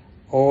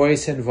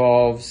always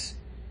involves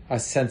a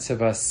sense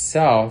of a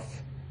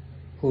self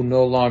who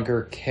no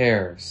longer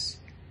cares,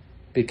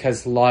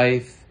 because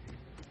life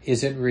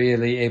isn't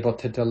really able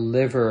to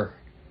deliver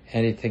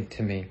anything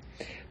to me.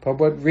 But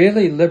what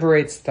really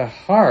liberates the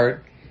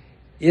heart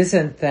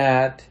isn't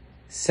that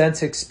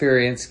sense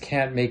experience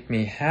can't make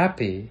me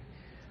happy.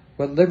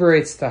 What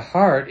liberates the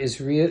heart is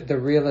the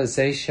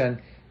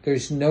realization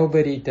there's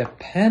nobody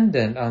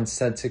dependent on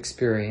sense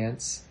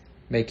experience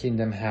making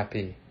them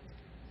happy.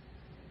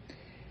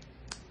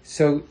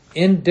 So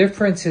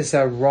indifference is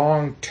a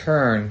wrong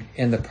turn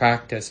in the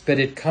practice, but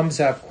it comes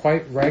up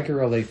quite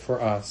regularly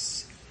for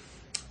us.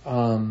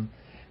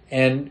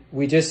 And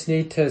we just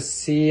need to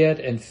see it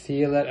and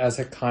feel it as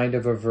a kind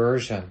of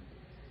aversion.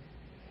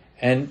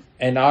 And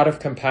out of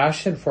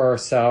compassion for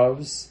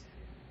ourselves,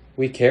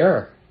 we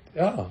care.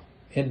 Oh,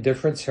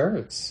 indifference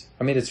hurts.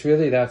 I mean, it's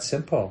really that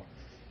simple.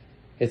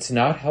 It's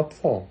not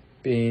helpful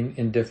being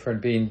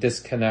indifferent, being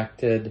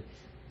disconnected,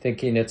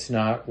 thinking it's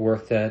not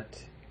worth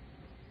it.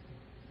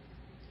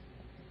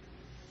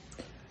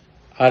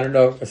 I don't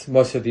know,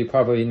 most of you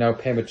probably know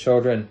Pema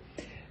Chodron,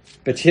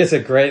 but she has a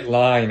great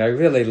line. I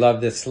really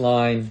love this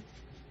line.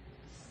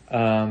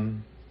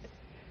 When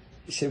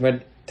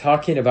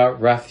talking about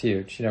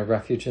refuge,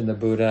 refuge in the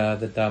Buddha,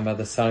 the Dhamma,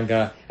 the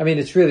Sangha. I mean,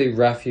 it's really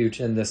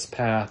refuge in this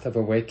path of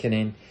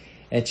awakening.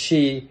 And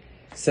she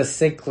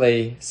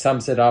succinctly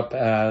sums it up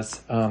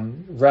as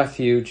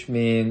refuge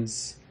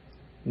means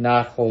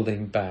not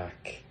holding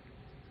back.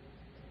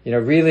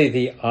 Really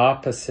the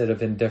opposite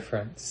of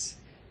indifference.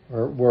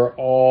 We're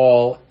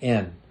all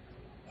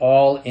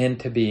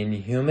into being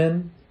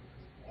human,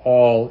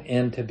 all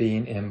into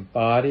being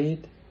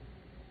embodied,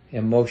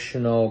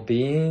 emotional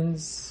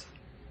beings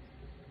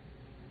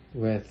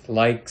with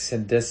likes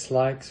and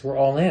dislikes. We're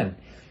all in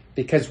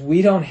because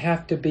we don't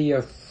have to be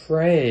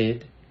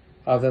afraid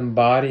of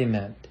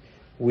embodiment.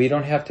 We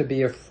don't have to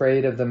be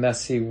afraid of the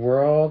messy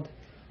world.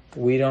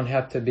 We don't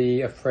have to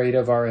be afraid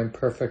of our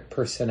imperfect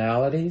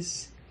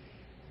personalities.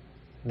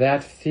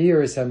 That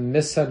fear is a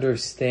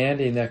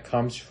misunderstanding that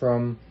comes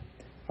from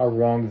a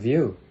wrong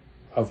view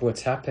of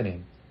what's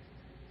happening.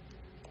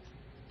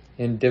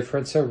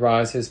 Indifference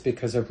arises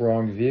because of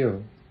wrong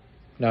view,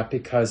 not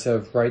because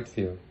of right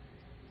view.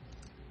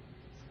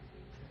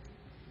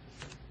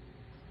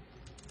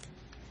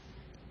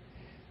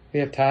 We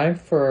have time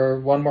for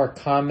one more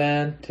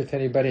comment. If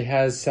anybody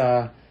has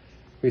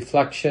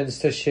reflections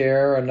to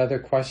share, another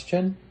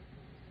question.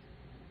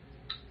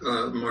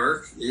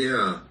 Mark,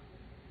 yeah.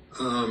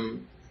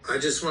 I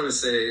just want to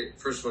say,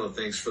 first of all,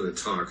 thanks for the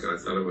talk. I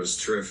thought it was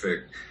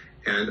terrific.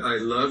 And I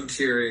loved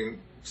hearing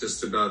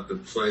just about the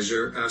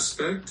pleasure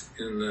aspect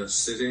in the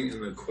sitting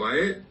in the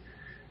quiet,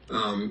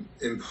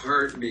 in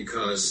part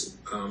because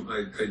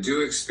I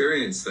do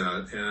experience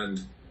that,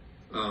 and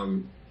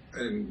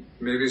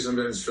maybe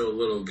sometimes feel a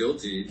little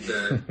guilty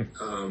that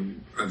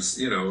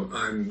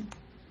I'm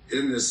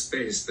in this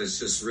space that's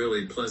just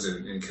really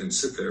pleasant and can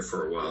sit there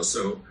for a while.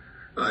 So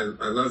I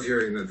love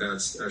hearing that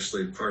that's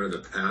actually part of the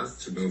path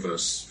to move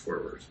us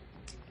forward.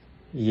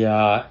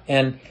 Yeah,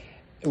 and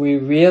we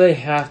really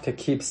have to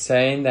keep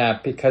saying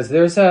that, because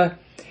this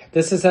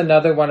is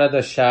another one of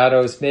the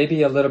shadows,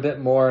 maybe a little bit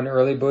more in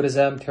early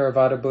Buddhism,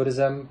 Theravada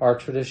Buddhism, our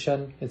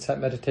tradition, insight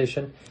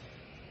meditation,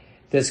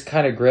 this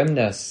kind of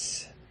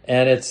grimness.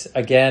 And it's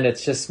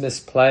just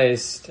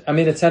misplaced. I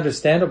mean, it's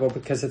understandable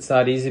because it's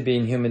not easy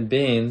being human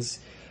beings,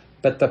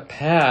 but the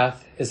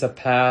path is a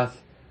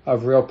path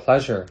of real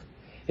pleasure.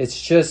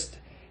 It's just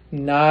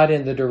not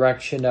in the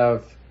direction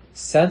of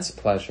sense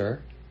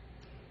pleasure.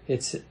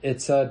 It's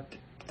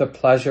the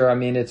pleasure. I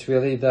mean, it's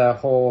really the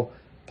whole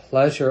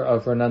pleasure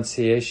of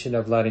renunciation,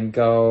 of letting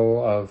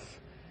go, of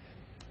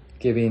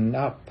giving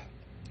up.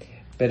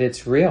 But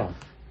it's real.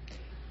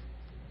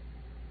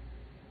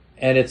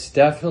 And it's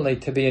definitely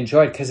to be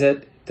enjoyed, because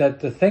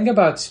the thing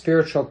about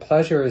spiritual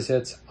pleasure is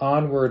it's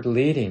onward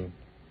leading.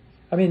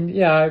 I mean,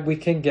 yeah, we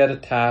can get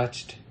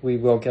attached. We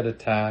will get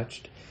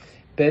attached.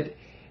 But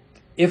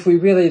if we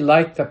really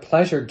like the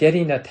pleasure,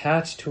 getting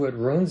attached to it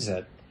ruins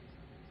it.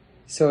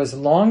 So as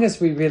long as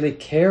we really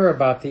care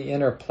about the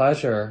inner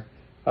pleasure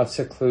of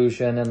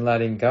seclusion and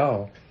letting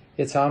go,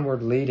 it's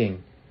onward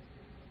leading.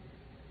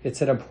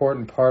 It's an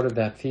important part of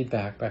that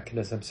feedback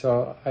mechanism.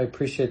 So I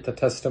appreciate the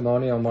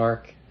testimonial,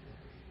 Mark.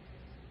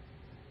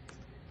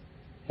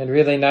 And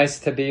really nice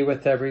to be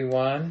with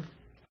everyone.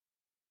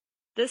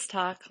 This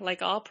talk,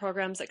 like all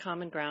programs at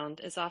Common Ground,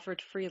 is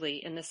offered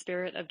freely in the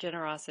spirit of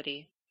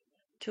generosity.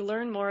 To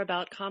learn more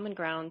about Common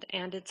Ground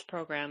and its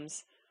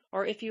programs,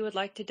 or if you would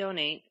like to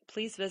donate,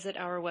 please visit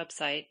our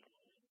website,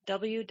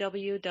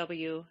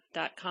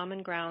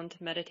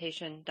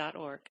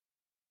 www.commongroundmeditation.org.